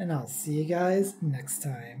know, and I'll see you guys next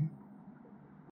time.